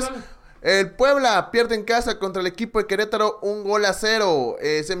 marcadores. dale. El Puebla pierde en casa contra el equipo de Querétaro 1-0.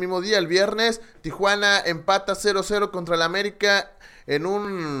 Ese mismo día, el viernes, Tijuana empata 0-0 contra el América en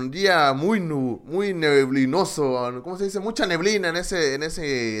un día muy neblinoso. ¿Cómo se dice? Mucha neblina en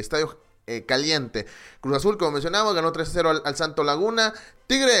ese estadio caliente. Cruz Azul, como mencionamos, ganó 3-0 al Santo Laguna.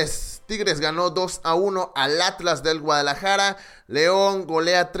 Tigres ganó 2-1 al Atlas del Guadalajara. León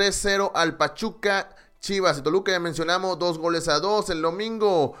golea 3-0 al Pachuca. Chivas y Toluca, ya mencionamos, 2-2 el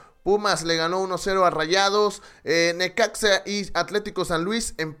domingo. Pumas le ganó 1-0 a Rayados. Necaxa y Atlético San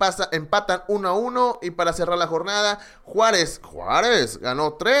Luis empatan 1-1. Y para cerrar la jornada, Juárez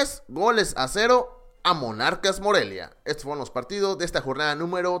ganó 3-0 a Monarcas Morelia. Estos fueron los partidos de esta jornada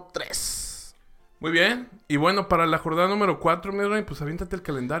número 3. Muy bien. Y bueno, para la jornada número 4, mi rey, pues aviéntate el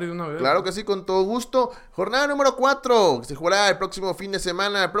calendario de una vez. Claro que sí, con todo gusto. Jornada número 4, que se jugará el próximo fin de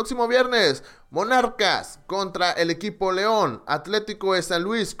semana, el próximo viernes. Monarcas contra el equipo León. Atlético de San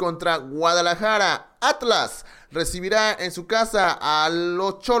Luis contra Guadalajara. Atlas recibirá en su casa a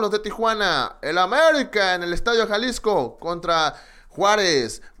los Cholos de Tijuana. El América en el Estadio Jalisco contra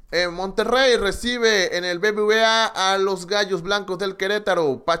Juárez. Monterrey recibe en el BBVA a los Gallos Blancos del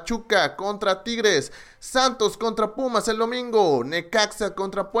Querétaro. Pachuca contra Tigres. Santos contra Pumas el domingo. Necaxa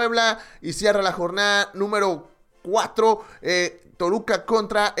contra Puebla. Y cierra la jornada número 4. Toluca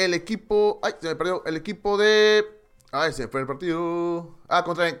contra el equipo... Ay, se me perdió. El equipo de... Ay, se me fue el partido.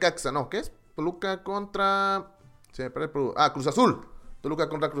 Contra Necaxa. No, ¿qué es? Toluca contra... Se me perdió el... Cruz Azul. Toluca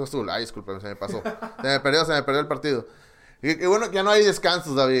contra Cruz Azul. Ay, discúlpame, se me pasó. Se me perdió el partido. Y bueno, ya no hay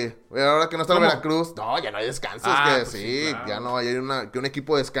descansos, David. Ahora que no está el Veracruz. No, ya no hay descansos. Pues sí, claro. Ya no hay que un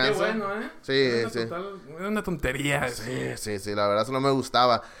equipo descansa. Qué bueno, ¿eh? Sí. Es una tontería. Sí, la verdad eso no me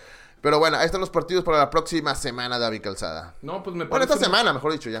gustaba. Pero bueno, ahí están los partidos para la próxima semana, David Calzada. No, pues me Bueno, parece... esta semana,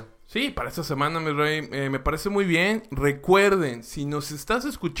 mejor dicho, ya. Sí, para esta semana, mi rey, me parece muy bien. Recuerden, si nos estás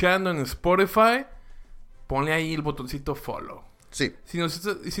escuchando en Spotify, ponle ahí el botoncito follow. Sí. Si nos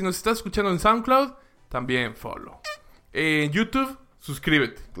estás escuchando en SoundCloud, también follow. En YouTube,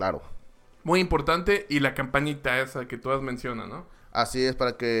 suscríbete. Claro. Muy importante. Y la campanita esa que todas mencionan, ¿no? Así es,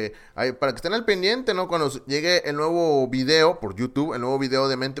 para que estén al pendiente, ¿no? Cuando llegue el nuevo video por YouTube, el nuevo video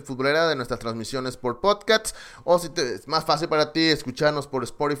de Mente Futbolera de nuestras transmisiones por podcasts, o si es más fácil para ti escucharnos por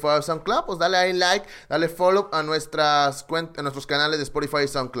Spotify o SoundCloud, pues dale ahí like, dale follow a nuestros canales de Spotify y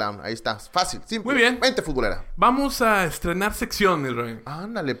SoundCloud. Ahí está, fácil, simple. Muy bien. Mente Futbolera. Vamos a estrenar secciones, Rey.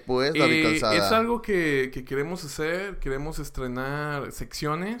 Ándale, pues, David Calzada. Es algo que queremos hacer, queremos estrenar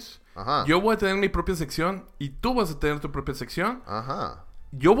secciones. Ajá. Yo voy a tener mi propia sección y tú vas a tener tu propia sección. Ajá.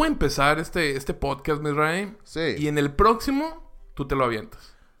 Yo voy a empezar este podcast, mi Rey. Sí. Y en el próximo, tú te lo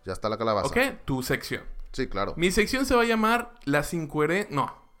avientas. Ya está la calabaza. ¿Ok? Tu sección. Sí, claro. Mi sección se va a llamar Las Incoherencias.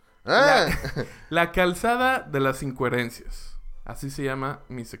 No. ¡Eh! La calzada de las incoherencias. Así se llama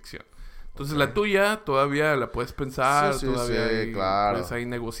mi sección. Entonces la tuya todavía la puedes pensar. Sí, todavía claro. puedes ahí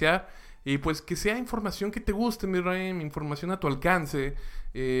negociar. Y pues que sea información que te guste, mi Rey. Información a tu alcance.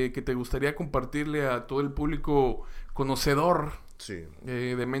 Que te gustaría compartirle a todo el público conocedor Sí.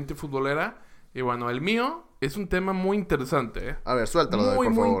 de Mente Futbolera. Y bueno, el mío es un tema muy interesante. A ver, suéltalo, David, Muy,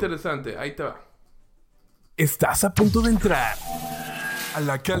 por muy favor. interesante. Ahí te va. Estás a punto de entrar a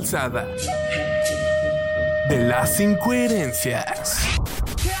la calzada de las incoherencias.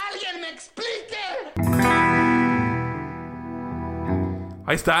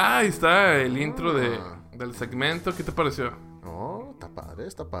 Ahí está el intro del segmento. ¿Qué te pareció? No, está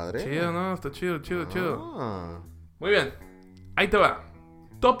padre. Chido, ¿no? Está chido. Ah, Muy bien. Ahí te va.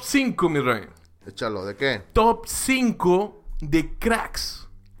 Top 5, mi rey. échalo, ¿de qué? Top 5 de cracks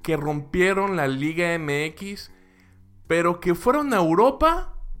que rompieron la Liga MX, pero que fueron a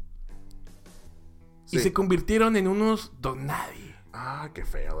Europa y Sí. se convirtieron en unos don nadie. Ah, qué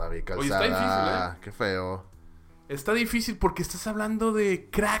feo, David Calzada. Oye, está difícil, Qué feo. Está difícil porque estás hablando de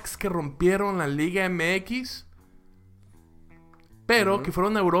cracks que rompieron la Liga MX, pero que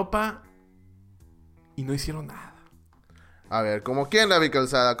fueron a Europa y no hicieron nada. A ver, ¿como quién, David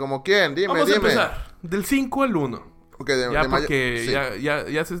Calzada? ¿Como quién? Dime, Vamos dime. a empezar del 5 al 1. Ok, Ya mayo- porque sí.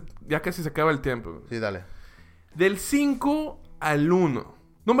 ya casi se acaba el tiempo. Sí, dale. Del 5 al 1.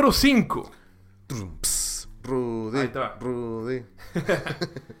 Número 5. Rudy. Ahí te va. Rudy.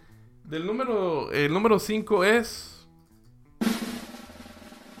 El número 5 es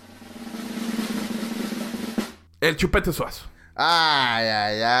el Chupete Suazo.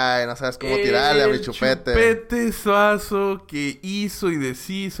 Ay, no sabes cómo tirarle a mi chupete. Chupete Suazo que hizo y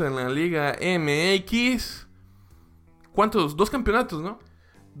deshizo en la Liga MX. ¿Cuántos? 2 campeonatos, ¿no?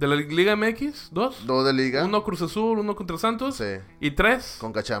 De la Liga MX, 2. 2 de liga. 1 Cruz Azul, 1 contra Santos. Sí. Y 3.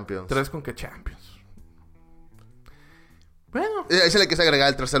 Conca Champions. 3 Conca Champions. Bueno. Ahí se le quise agregar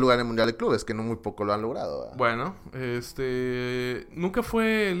el tercer lugar en el Mundial de Clubes, que no muy poco lo han logrado. ¿verdad? Bueno, ¿nunca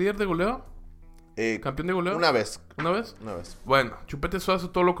fue líder de goleo? ¿Campeón de goleo? Una vez. ¿Una vez? Una vez. Bueno, Chupete Suazo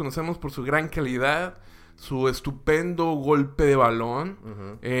todos lo conocemos por su gran calidad, su estupendo golpe de balón,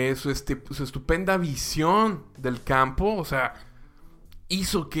 su estupenda visión del campo, o sea,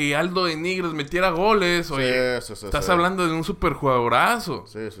 hizo que Aldo de Nigres metiera goles. Oye, Sí, estás sí. hablando de un super jugadorazo.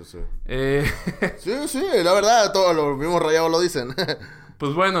 Sí. Eh, La verdad, todos los mismos rayados lo dicen.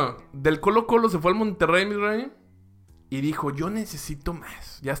 Pues bueno, del Colo Colo se fue al Monterrey, mi rey, y dijo, yo necesito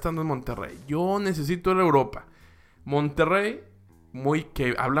más, ya estando en Monterrey, yo necesito ir a Europa. Monterrey,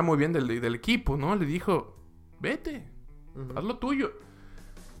 que habla muy bien del equipo, ¿no? Le dijo, vete, haz lo tuyo.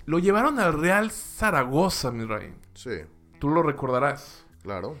 Lo llevaron al Real Zaragoza, mi rey. Sí, Tú lo recordarás.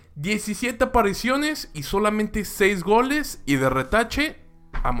 claro. 17 apariciones y solamente 6 goles y de retache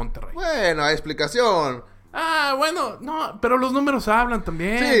a Monterrey. Bueno, hay explicación. Ah, bueno, no, pero los números hablan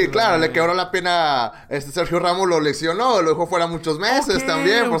también. Sí, claro, güey. le quebró la pena. Sergio Ramos lo lesionó, lo dejó fuera muchos meses Ok,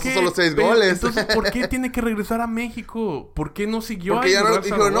 también, por ok, eso solo 6 pero goles. Entonces, ¿por qué tiene que regresar a México? ¿Por qué no siguió Porque ahí ya en no, Real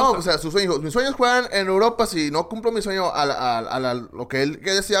dijo, Zaragoza? no, o sea, sus sueños, mis sueños juegan en Europa, si no cumplo mi sueño lo que él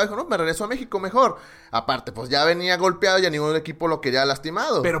que decía, dijo, no, me regreso a México mejor. Aparte, pues ya venía golpeado y a ningún equipo lo quería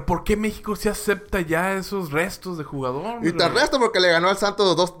lastimado. Pero ¿por qué México se acepta ya esos restos de jugador? Y te resto porque le ganó al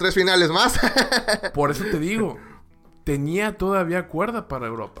Santos 2-3 finales más. Por eso te digo, tenía todavía cuerda para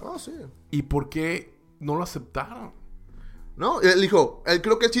Europa. Oh, sí. ¿Y por qué no lo aceptaron? No, él dijo, él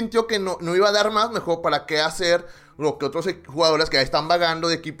creo que él sintió que no iba a dar más, mejor para qué hacer lo que otros jugadores que ahí están vagando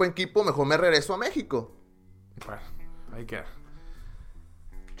de equipo en equipo, mejor me regreso a México. Bueno, ahí queda.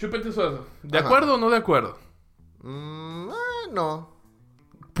 Chupete Suazo, ¿de Ajá. acuerdo o no de acuerdo? No.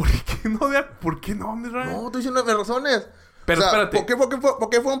 ¿Por qué no, mi rey? No, estoy diciendo mis razones. Pero o sea, espérate. ¿por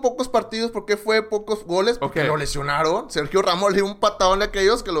qué fueron pocos partidos? ¿Por qué fue pocos goles? Porque Ok. lo lesionaron. Sergio Ramos le dio un patadón de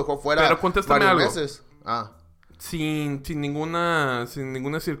aquellos que lo dejó fuera Pero contéstame varios algo. meses. Sin ninguna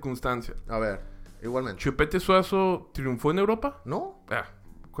circunstancia. A ver, igualmente. ¿Chupete Suazo triunfó en Europa? ¿No?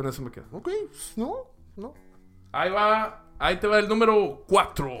 Con eso me quedo. Ok, no. Ahí va Ahí te va el número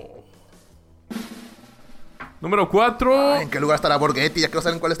 4. Número 4. ¿En qué lugar estará Borghetti? Ya quiero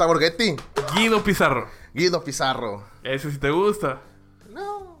saber en cuál está Borghetti. Guido Pizarro. Guido Pizarro. Ese sí te gusta.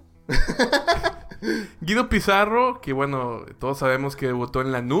 No. Guido Pizarro, que bueno, todos sabemos que debutó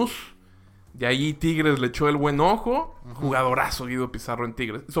en Lanús. De ahí Tigres le echó el buen ojo. Jugadorazo Guido Pizarro en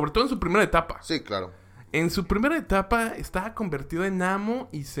Tigres. Sobre todo en su primera etapa. Sí, claro. En su primera etapa estaba convertido en amo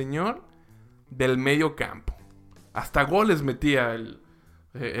y señor del medio campo. Hasta goles metía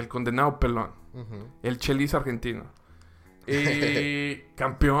el condenado pelón. El Chelis argentino.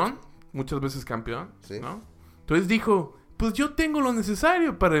 Campeón. Muchas veces campeón. Sí. ¿No? Entonces dijo, pues yo tengo lo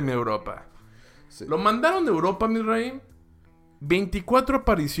necesario para irme a Europa. Sí. Lo mandaron de Europa, mi rey. 24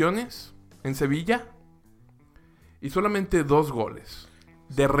 apariciones en Sevilla. Y solamente 2 goles.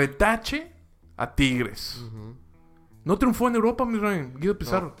 De retache a Tigres. No triunfó en Europa, mi rey. Guido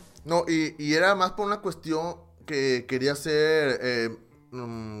Pizarro. No, y era más por una cuestión que quería ser,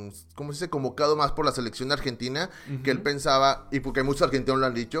 ¿cómo se dice? Convocado más por la selección de Argentina, que él pensaba, y porque muchos argentinos lo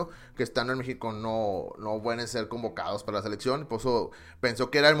han dicho, que estando en México no pueden ser convocados para la selección, por eso pensó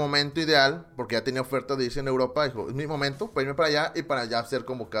que era el momento ideal, porque ya tenía oferta de irse en Europa, dijo, es mi momento para irme para allá y para ya ser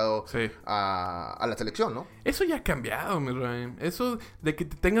convocado a la selección, ¿no? Eso ya ha cambiado, mi rey. Eso de que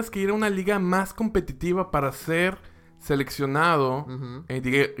te tengas que ir a una liga más competitiva para ser seleccionado,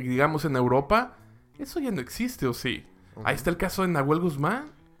 digamos, en Europa, eso ya no existe, ¿o sí? Ahí está el caso de Nahuel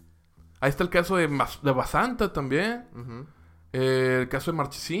Guzmán. Ahí está el caso de Basanta también. El caso de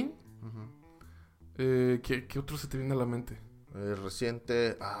Marchesín. ¿Qué otro se te viene a la mente?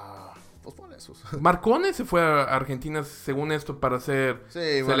 Reciente... pues pon esos. Marcone se fue a Argentina, según esto, para ser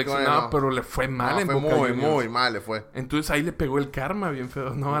seleccionado, pero le fue mal en Boca Juniors. Muy mal le fue. Entonces ahí le pegó el karma bien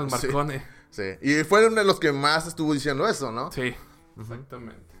feo, ¿no? Al Marcone. Sí. Y fue uno de los que más estuvo diciendo eso, ¿no? Sí,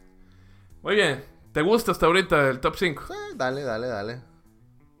 exactamente. Muy bien. ¿Te gusta hasta ahorita el top 5? Sí, dale.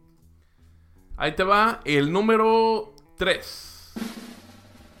 Ahí te va el número 3.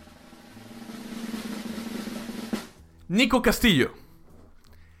 Nico Castillo.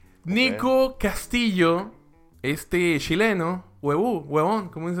 Nico Castillo, chileno, huevón,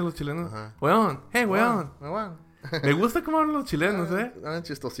 ¿cómo dicen los chilenos? Huevón, huevón. Me gusta cómo hablan los chilenos, Hablan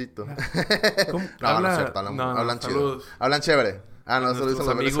chistosito. Hablan chido. Hablan chévere. No, eso dicen los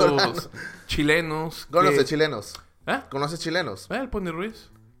amigos chilenos. ¿Conoces chilenos? ¿Conoces chilenos? El Pony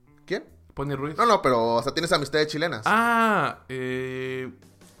Ruiz. ¿Quién? Pony Ruiz. No, pero, o sea, tienes amistades chilenas. Hace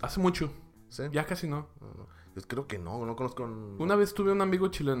mucho. ¿Sí? Ya casi no. Yo creo que no conozco. Una vez tuve un amigo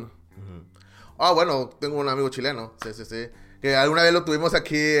chileno. Bueno, tengo un amigo chileno. Sí. Que alguna vez lo tuvimos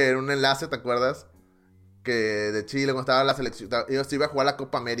aquí en un enlace, ¿te acuerdas? Que de Chile, cuando estaba en la selección, ellos iban a jugar la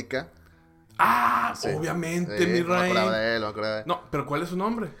Copa América. Sí, obviamente, mi rey. No me acordaba de él. No, pero ¿cuál es su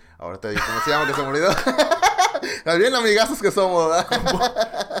nombre? Ahora te digo, ¿cómo se llama? Que se me olvidó. Bien amigazos que somos,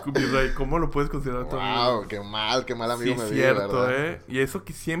 ¿verdad? Mi rey, ¿cómo lo puedes considerar tu amigo? Qué mal amigo me vi, cierto, ¿verdad? Y eso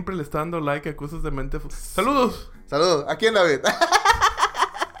que siempre le está dando like a cosas de mente... ¡Saludos! ¡Saludos! ¿A quién, David?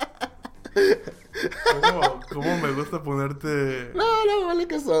 ¿Cómo me gusta ponerte... No, vale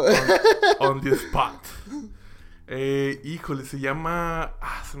que eso. On the spot. Híjole, se llama...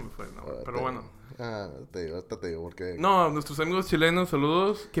 se me fue el nombre, pero bueno. Te digo, porque... No, nuestros amigos chilenos,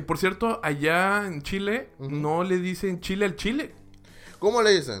 saludos. Que por cierto, allá en Chile, no le dicen chile al chile. ¿Cómo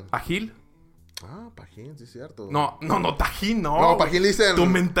le dicen? Agil. Pajín, sí es cierto. No, tajín, no. No, pajín le dicen... Tu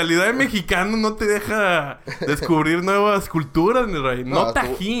mentalidad de mexicano no te deja descubrir nuevas culturas, mi rey. No,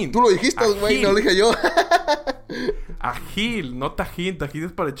 tajín. Tú lo dijiste, güey, no lo dije yo. Agil, no tajín. Tajín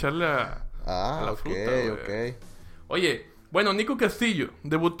es para echarle a la fruta, ok. Oye, bueno, Nico Castillo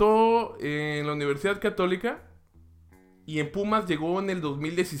debutó en la Universidad Católica y en Pumas llegó en el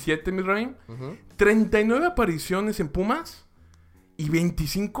 2017, mi rey. 39 apariciones en Pumas y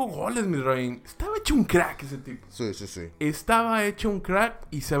 25 goles, mi rey. Estaba hecho un crack ese tipo. Sí. Estaba hecho un crack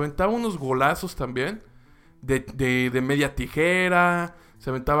y se aventaba unos golazos también de media tijera, se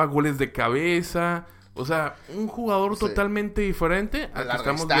aventaba goles de cabeza. O sea, un jugador totalmente diferente al que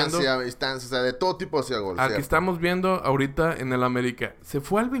estamos distancia, viendo. O sea, de todo tipo hacía gol. Al que estamos viendo ahorita en el América. Se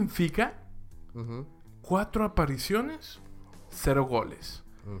fue al Benfica. 4 apariciones, 0 goles.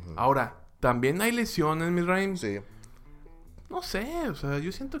 Ahora, también hay lesiones, mi Ryan. Sí. No sé, o sea,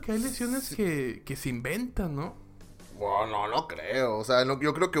 yo siento que hay lesiones que se inventan, ¿no? Bueno, no creo. O sea,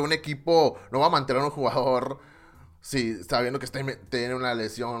 yo creo que un equipo no va a mantener a un jugador... Sí, sabiendo que tiene una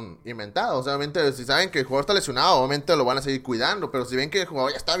lesión inventada. O sea, obviamente, si saben que el jugador está lesionado, obviamente lo van a seguir cuidando. Pero si ven que el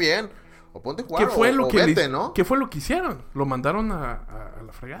jugador ya está bien, o ponte a jugar, vete, ¿no? ¿Qué fue lo que hicieron? Lo mandaron a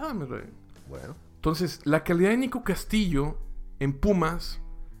la fregada, mi rey. Bueno. Entonces, la calidad de Nico Castillo en Pumas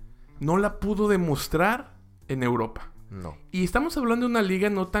no la pudo demostrar en Europa. No. Y estamos hablando de una liga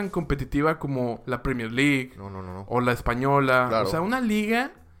no tan competitiva como la Premier League No. o la española. Claro. O sea, una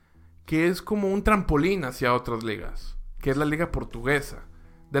liga que es como un trampolín hacia otras ligas, que es la liga portuguesa.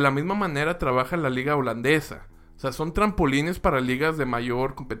 De la misma manera trabaja la liga holandesa. O sea, son trampolines para ligas de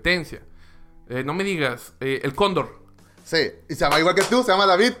mayor competencia. No me digas, el Cóndor. Sí, y se llama igual que tú, se llama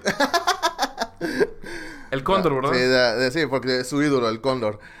David. El Cóndor, ¿verdad? Sí, porque es su ídolo, el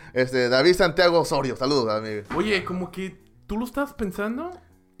Cóndor. David Santiago Osorio, saludos, amigo. Oye, como que tú lo estabas pensando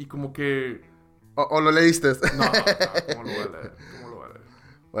y como que... O lo leíste. No, ¿cómo lo voy a leer? ¿Cómo lo voy a leer?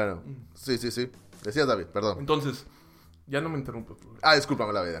 Bueno, sí. Decías David, perdón. Entonces, ya no me interrumpo.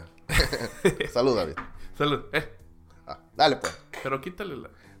 Discúlpame la vida. Salud, David. Salud. Dale, pues. Pero quítale la...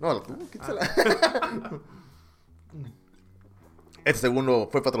 No, tú, quítala. Este segundo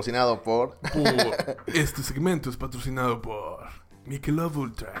fue patrocinado por... Este segmento es patrocinado por Michelob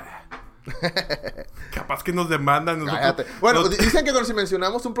Ultra. Capaz que nos demandan. Cállate. Bueno, dicen que cuando si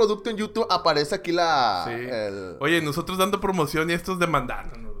mencionamos un producto en YouTube aparece aquí la... Sí. Oye, nosotros dando promoción y estos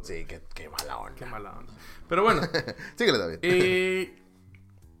demandándonos. Sí, qué mala onda. Qué mala onda. Pero bueno. Síguele, David.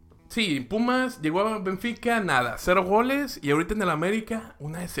 Sí, Pumas llegó a Benfica, nada, 0 goles. Y ahorita en el América,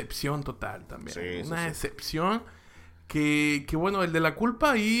 una excepción total también. Sí, una excepción que bueno, el de la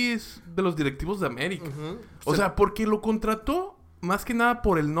culpa ahí es de los directivos de América. O sea, porque lo contrató más que nada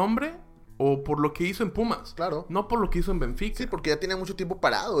por el nombre o por lo que hizo en Pumas. Claro. No por lo que hizo en Benfica. Sí, porque ya tiene mucho tiempo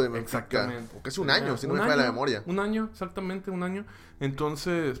parado en Benfica. Exactamente. Porque es un año, si no me falla la memoria. Un año, exactamente, un año.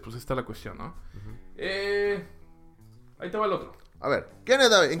 Entonces, pues está la cuestión, ¿no? Ahí te va el otro. A ver, ¿quién es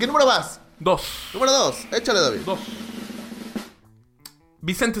David? ¿En qué número vas? 2. Número 2, échale, David. 2.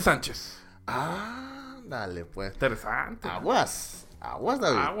 Vicente Sánchez. Dale, pues. Interesante. Aguas,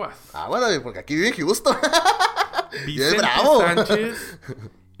 David. Aguas, David, porque aquí vive en Houston. Y es Vicente bravo. Sánchez,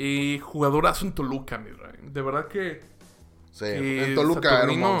 jugadorazo en Toluca, mi rey. De verdad que Sí, en Toluca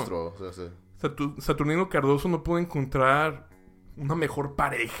era un Saturnino- monstruo. Sí. Saturnino Cardoso no pudo encontrar una mejor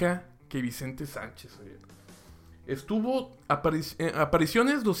pareja que Vicente Sánchez. Oye. Estuvo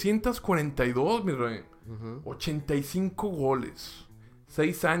apariciones 242, mi rey. 85 goles.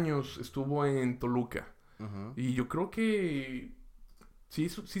 6 años estuvo en Toluca. Y yo creo que sí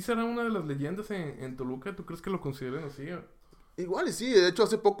será una de las leyendas en Toluca. ¿Tú crees que lo consideren así? Igual y sí, de hecho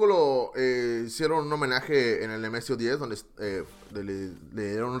hace poco lo hicieron un homenaje en el Nemesio 10 donde le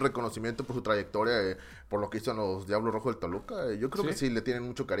dieron un reconocimiento por su trayectoria, por lo que hizo en los Diablos Rojos del Toluca. Yo creo que sí, le tienen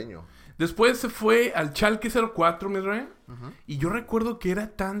mucho cariño. Después se fue al Schalke 04, mi rey. Y yo recuerdo que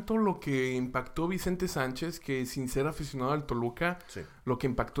era tanto lo que impactó Vicente Sánchez, que sin ser aficionado al Toluca, Sí. lo que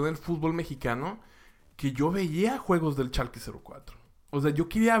impactó en el fútbol mexicano, que yo veía juegos del Schalke 04. O sea, yo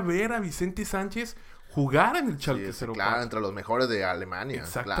quería ver a Vicente Sánchez jugar en el Schalke 04. Claro, entre los mejores de Alemania.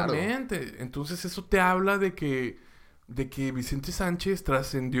 Exactamente. Claro. Entonces eso te habla de que Vicente Sánchez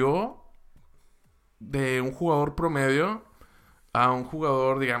trascendió de un jugador promedio a un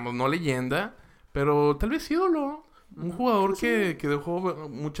jugador, digamos, no leyenda, pero tal vez ídolo. Un jugador que dejó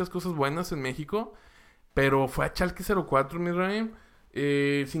muchas cosas buenas en México, pero fue a Schalke 04, mi rey.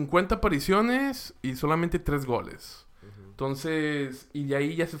 50 apariciones y solamente 3 goles. Entonces, y de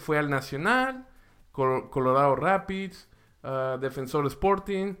ahí ya se fue al Nacional, Colorado Rapids, Defensor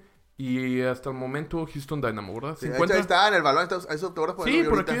Sporting y hasta el momento Houston Dynamo, ¿verdad? Sí, ahí está en el balón, ahí su autógrafo. Sí,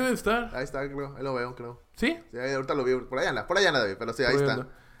 por aquí debe estar. Ahí está, creo, ahí lo veo, creo. ¿Sí? Sí, ahorita lo vi, por allá anda, David, pero sí, ahí Por ahí está.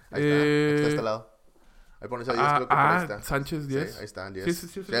 anda. Ahí está a este lado. Ahí pones a 10, creo que por ahí está. Sánchez 10. Sí, ahí está, el 10. Sí.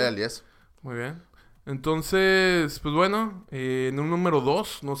 Sí, el 10. Muy bien. Entonces, pues bueno, en un número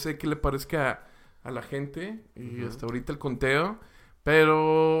 2, no sé qué le parezca a la gente y hasta ahorita el conteo,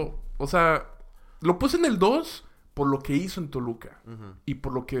 pero, o sea, lo puse en el 2 por lo que hizo en Toluca y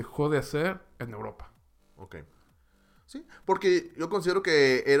por lo que dejó de hacer en Europa. Ok. Sí, porque yo considero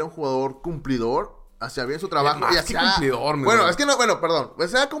que era un jugador cumplidor, hacía bien su trabajo. Más y que hacía... cumplidor, mi Bueno, rey. es que no, bueno, perdón.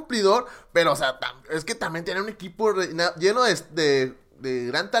 Pues era cumplidor, pero, o sea, es que también tenía un equipo lleno de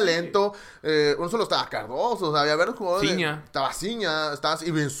gran talento. No solo estaba Cardoso, o sea, había varios jugadores. Ciña. Estaba Ciña, estaba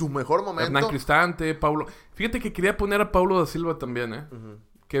en su mejor momento. Hernán Cristante, Paulo. Fíjate que quería poner a Paulo da Silva también, ¿eh?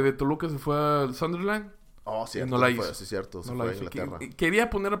 Que de Toluca se fue al Sunderland. Oh, cierto. No la fue, hizo. sí, cierto. Se No fue la a hizo. Inglaterra. Quería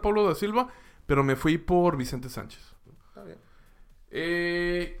poner a Paulo da Silva, pero me fui por Vicente Sánchez. Está bien.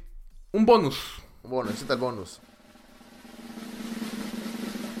 Un bonus. Bueno, necesita el bonus.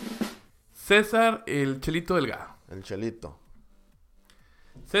 César el Chelito Delgado. El Chelito.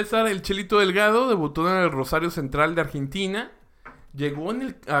 César el Chelito Delgado debutó en el Rosario Central de Argentina. Llegó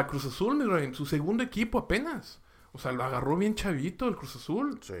a Cruz Azul, mi rey, en su segundo equipo apenas. O sea, lo agarró bien chavito el Cruz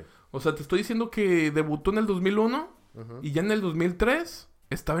Azul. Sí. O sea, te estoy diciendo que debutó en el 2001 y ya en el 2003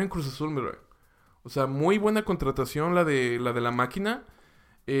 estaba en Cruz Azul, mi rey. O sea, muy buena contratación la de la máquina.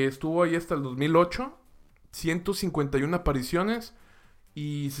 Estuvo ahí hasta el 2008. 151 apariciones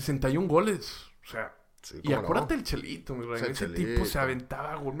y 61 goles. O sea, Sí, y cómo acuérdate no. el Chelito, mi rey. Sí, el Ese Chelito. tipo se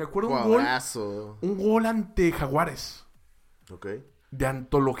aventaba gol. Me acuerdo Jugadorazo. un gol ante Jaguares. Ok. De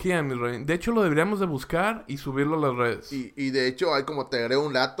antología, mi rey. De hecho, lo deberíamos de buscar y subirlo a las redes. Y de hecho, hay como te agrego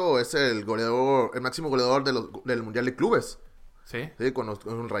un dato, es el goleador, el máximo goleador del Mundial de Clubes. ¿Sí? Sí, con los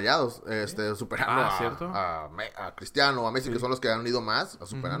Rayados, superando ¿cierto? a Cristiano, a Messi, que son los que han ido más,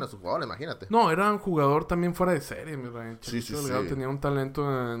 superando a sus jugadores, imagínate. No, era un jugador también fuera de serie, mi rey. Sí, Chelito sí, Delgado sí. tenía un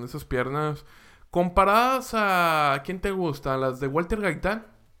talento en esas piernas. Comparadas a... ¿Quién te gusta? ¿Las de Walter Gaitán?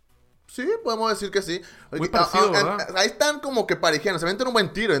 Sí, podemos decir que sí. Muy parecido, ¿verdad? Ahí están como que parejanos, se meten un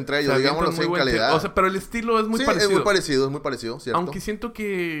buen tiro entre ellos, Se digámoslo avientan así, en muy buen calidad. tiro. O sea, pero el estilo es muy sí, parecido. es muy parecido, ¿cierto? Aunque siento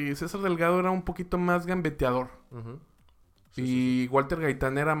que César Delgado era un poquito más gambeteador. Ujú. Y Walter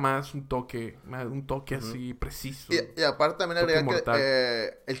Gaitán era más un toque así preciso. Y aparte también Toque agregar mortal.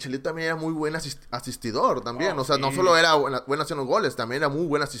 que el Chelito también era muy buen asistidor también. Oh, O sea, no sí. solo era bueno haciendo goles, también era muy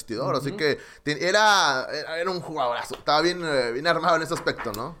buen asistidor. Así que era un jugadorazo. Estaba bien armado en ese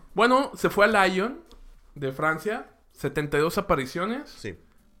aspecto, ¿no? Bueno, se fue al Lyon de Francia. 72 apariciones. Sí.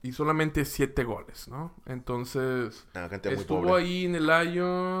 Y solamente 7 goles, ¿no? Entonces, Una cantidad muy estuvo pobre. ahí en el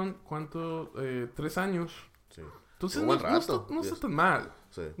Lyon, ¿cuánto? 3 años. Sí. Entonces, Un no, buen rato. no está Yes. tan mal.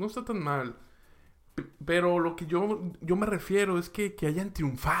 Sí. No está tan mal. Pero lo que yo me refiero es que hayan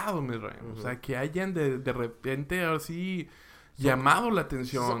triunfado, mi rey. O sea, que hayan de repente así llamado la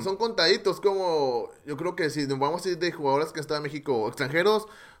atención. Son contaditos como... Yo creo que si vamos a ir de jugadores que están en México extranjeros,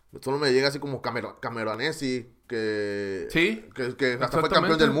 solo me llega así como Cameronesi, que... Sí, Que hasta fue exactamente.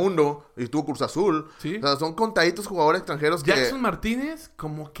 campeón del mundo y tuvo Cruz Azul. Sí. O sea, son contaditos jugadores extranjeros que... Jackson Martínez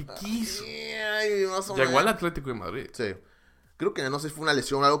como que quiso. Ay, más o Llegó al menos. Atlético de Madrid. Sí. Creo que no sé si fue una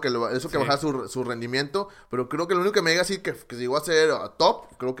lesión o algo que que Sí. bajara su rendimiento. Pero creo que lo único que me llega así que llegó a ser top,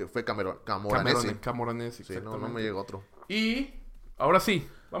 creo que fue Camoranesi. Camoranesi, Sí, no exactamente. me llega otro. Y ahora sí,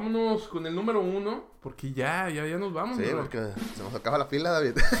 vámonos con el número 1, porque ya nos vamos. Sí, ¿no? porque se nos acaba la fila,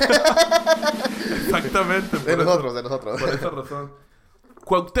 David. Exactamente. de nosotros. Por esa razón.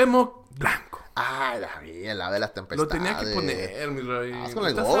 Cuauhtémoc Blanco. Ay, David, el ave de las tempestades. Lo tenía que poner, mi rey. Vamos con el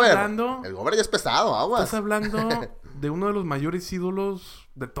Estás Gober. hablando, El Gober ya es pesado, aguas. estás hablando de uno de los mayores ídolos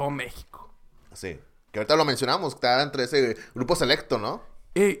de todo México. Sí. Que ahorita lo mencionamos, está entre ese grupo selecto, ¿no?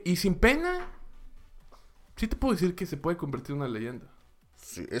 Y sin pena, sí te puedo decir que se puede convertir en una leyenda.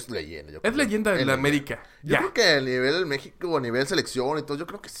 Sí, es leyenda. Yo Es creo. leyenda de Es la leyenda. América. Yo Ya. creo que a nivel México, a nivel selección y todo, yo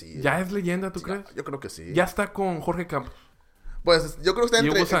creo que sí. ¿Ya es leyenda, tú Sí, crees? yo creo que sí. Ya está con Jorge Campos. Pues yo creo que está Y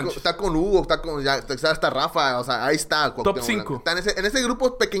Hugo Sánchez. está con Hugo, está Rafa, o sea, ahí está. Cuauhtémoc 5. Blanco. Está en ese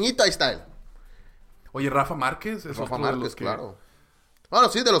grupo pequeñito, ahí está él. Oye, Rafa Márquez es Rafa otro de los Márquez, que... claro. Bueno,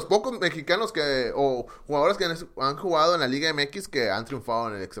 sí, de los pocos mexicanos o jugadores que han jugado en la Liga MX que han triunfado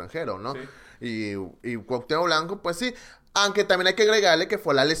en el extranjero, ¿no? Sí. Y Cuauhtémoc Blanco, pues sí. Aunque también hay que agregarle que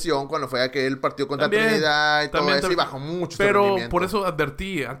fue la lesión cuando fue aquel partido contra Trinidad y todo eso y bajó mucho su Pero rendimiento. por eso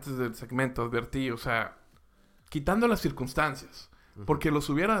advertí, antes del segmento, o sea, quitando las circunstancias, porque los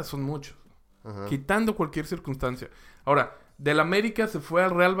hubiera son muchos, quitando cualquier circunstancia. Ahora, del América se fue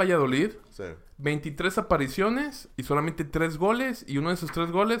al Real Valladolid, Sí. 23 apariciones y solamente 3 goles, y uno de esos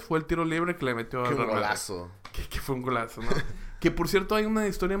 3 goles fue el tiro libre que le metió Qué al Real Madrid. golazo. Que fue un golazo, ¿no? Que por cierto hay una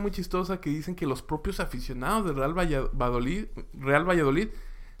historia muy chistosa que dicen que los propios aficionados del Real Valladolid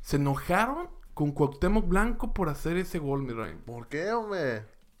se enojaron con Cuauhtémoc Blanco por hacer ese gol, mi rey. ¿Por qué, hombre?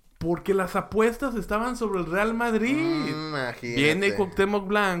 Porque las apuestas estaban sobre el Real Madrid. Imagínate. Viene Cuauhtémoc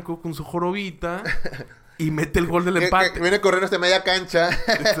Blanco con su jorobita y mete el gol del empate. Que viene corriendo hasta media cancha.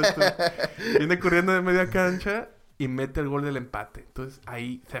 Exacto. Viene corriendo de media cancha y mete el gol del empate. Entonces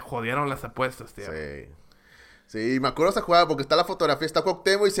ahí se jodieron las apuestas, tío. Sí. Sí, me acuerdo de esa jugada porque está la fotografía, está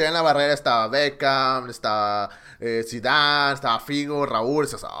Cuauhtémoc y se ve en la barrera, estaba Beckham, estaba Zidane, estaba Figo, Raúl, y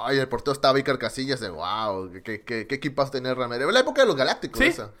dices, ay, el portero estaba Iker Casillas, de wow, qué equipas tener Real Madrid. La época de los Galácticos, Sí.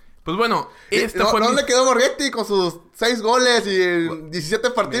 esa. Pues bueno, ¿No le quedó Borghetti con sus 6 goles y 17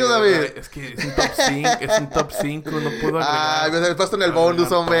 partidos, Mira, David? Es que es un top 5, no puedo agregar. Ay, me he puesto en el bonus,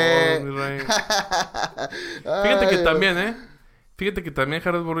 agregar hombre. todo, mi rey. Fíjate que también, Fíjate que también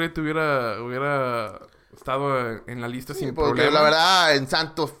Jared Borghetti hubiera estado en la lista sin Porque problema. la verdad, en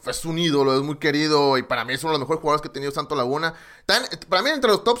Santos es un ídolo, es muy querido y para mí es uno de los mejores jugadores que ha tenido Santos Laguna. Para mí, entre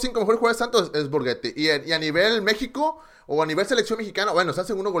los top 5 mejores jugadores de Santos es Borghetti. Y a nivel México o a nivel selección mexicana, bueno, es el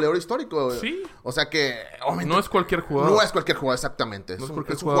segundo goleador histórico. Sí. O sea que, obviamente, No es cualquier jugador. no es cualquier jugador, exactamente. No es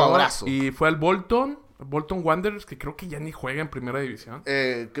cualquier un jugador. jugadorazo. Y fue al Bolton, Bolton Wanderers, que creo que ya ni juega en primera división.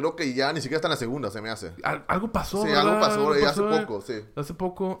 Creo que ya ni siquiera está en la segunda, se me hace. Algo pasó, Sí, ¿verdad? algo pasó hace poco, sí. Hace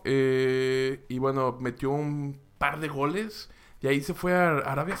poco. Y bueno, metió un par de goles. Y ahí se fue a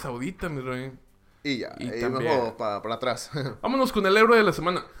Arabia Saudita, mi rey. Y ya, Y ahí también. mejor para atrás. Vámonos con el héroe de la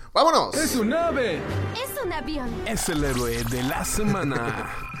semana. ¡Vámonos! ¡Es un ave! Es un avión. Es el héroe de la semana.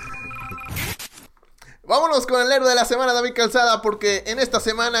 Vámonos con el héroe de la semana, David Calzada, porque en esta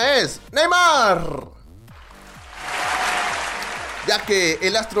semana es Neymar. Ya que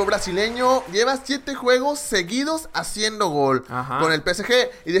el astro brasileño lleva 7 juegos seguidos haciendo gol con el PSG.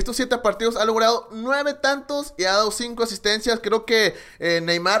 Y de estos 7 partidos ha logrado 9 tantos y ha dado 5 asistencias. Creo que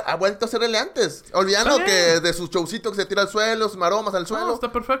Neymar ha vuelto a ser el de antes. Olvidando que de sus showcitos que se tira al suelo, sus maromas al suelo. No,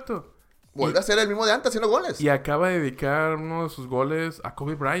 está perfecto. Vuelve a ser el mismo de antes haciendo goles. Y acaba de dedicar uno de sus goles a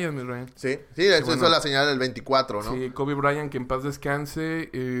Kobe Bryant, mi rey. Sí, eso bueno. es la señal del 24, ¿no? Sí, Kobe Bryant, que en paz descanse.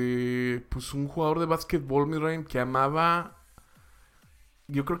 Pues un jugador de básquetbol, mi rey, que amaba...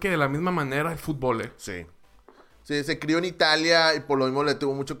 Yo creo que de la misma manera el fútbol, Sí. Sí, se crió en Italia y por lo mismo le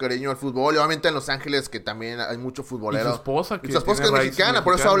tuvo mucho cariño al fútbol. Y obviamente en Los Ángeles, que también hay mucho futbolero. Y su esposa, que es tiene raíces mexicana,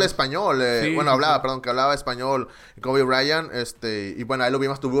 por eso habla mexicanas. español. Sí, bueno, sí, sí. que hablaba español. Kobe Bryant, y bueno, ahí lo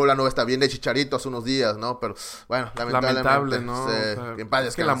vimos, tuvo la nueva, está bien de Chicharito hace unos días, ¿no? Pero, bueno, Lamentable, ¿no? Sí, O sea, que en paz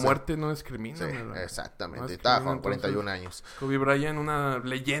es que la descanse. muerte no discrimina, Sí, ¿verdad? exactamente. No Estaba discrimina, con 41 entonces, años. Kobe Bryant, una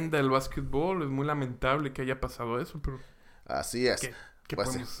leyenda del básquetbol. Es muy lamentable que haya pasado eso, pero... Así es. ¿Qué Pues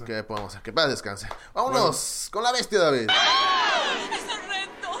podemos sí, hacer? ¿qué podemos hacer? Que paz descanse. Vámonos con la bestia, David.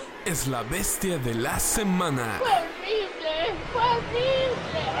 Es la bestia de la semana. ¡Horrible!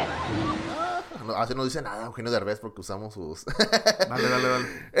 ¡Horrible! No, así no dice nada Eugenio Derbez porque usamos sus...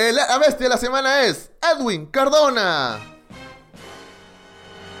 Dale. La bestia de la semana es Edwin Cardona.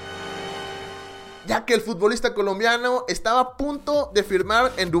 Ya que el futbolista colombiano estaba a punto de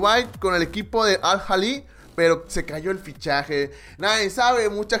firmar en Dubái con el equipo de Al-Ahly, pero se cayó el fichaje. Nadie sabe,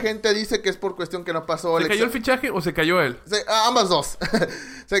 mucha gente dice que es por cuestión que no pasó ¿Se cayó el fichaje o se cayó él? Ambas dos.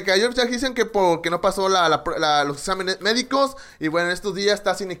 Se cayó el fichaje, dicen que porque no pasó los exámenes médicos. Y bueno, en estos días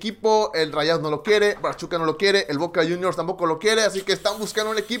está sin equipo. El Rayados no lo quiere, Pachuca no lo quiere, el Boca Juniors tampoco lo quiere. Así que están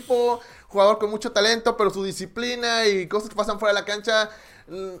buscando un equipo, jugador con mucho talento, pero su disciplina y cosas que pasan fuera de la cancha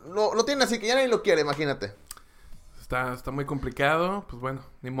lo tienen, así que ya nadie lo quiere, imagínate. Está muy complicado. Pues bueno,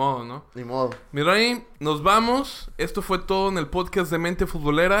 ni modo, ¿no? Ni modo. Mi rey, nos vamos. Esto fue todo en el podcast de Mente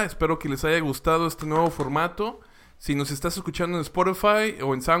Futbolera. Espero que les haya gustado este nuevo formato. Si nos estás escuchando en Spotify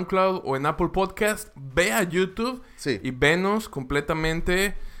o en SoundCloud o en Apple Podcast, ve a YouTube y venos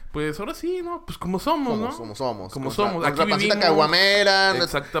completamente. Pues ahora sí, ¿no? Pues como somos, ¿no? Como somos. Como somos. Nuestra Aquí pancita vivimos. caguamera.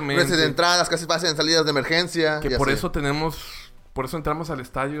 Exactamente. Nuestras entradas casi pasan salidas de emergencia. Que y por así. eso por eso entramos al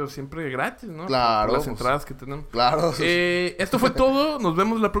estadio siempre gratis, ¿no? Claro, Por las pues, entradas que tenemos. Claro. Esto fue todo. Nos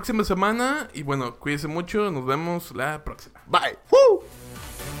vemos la próxima semana. Y bueno, cuídense mucho. Nos vemos la próxima. Bye. ¡Woo!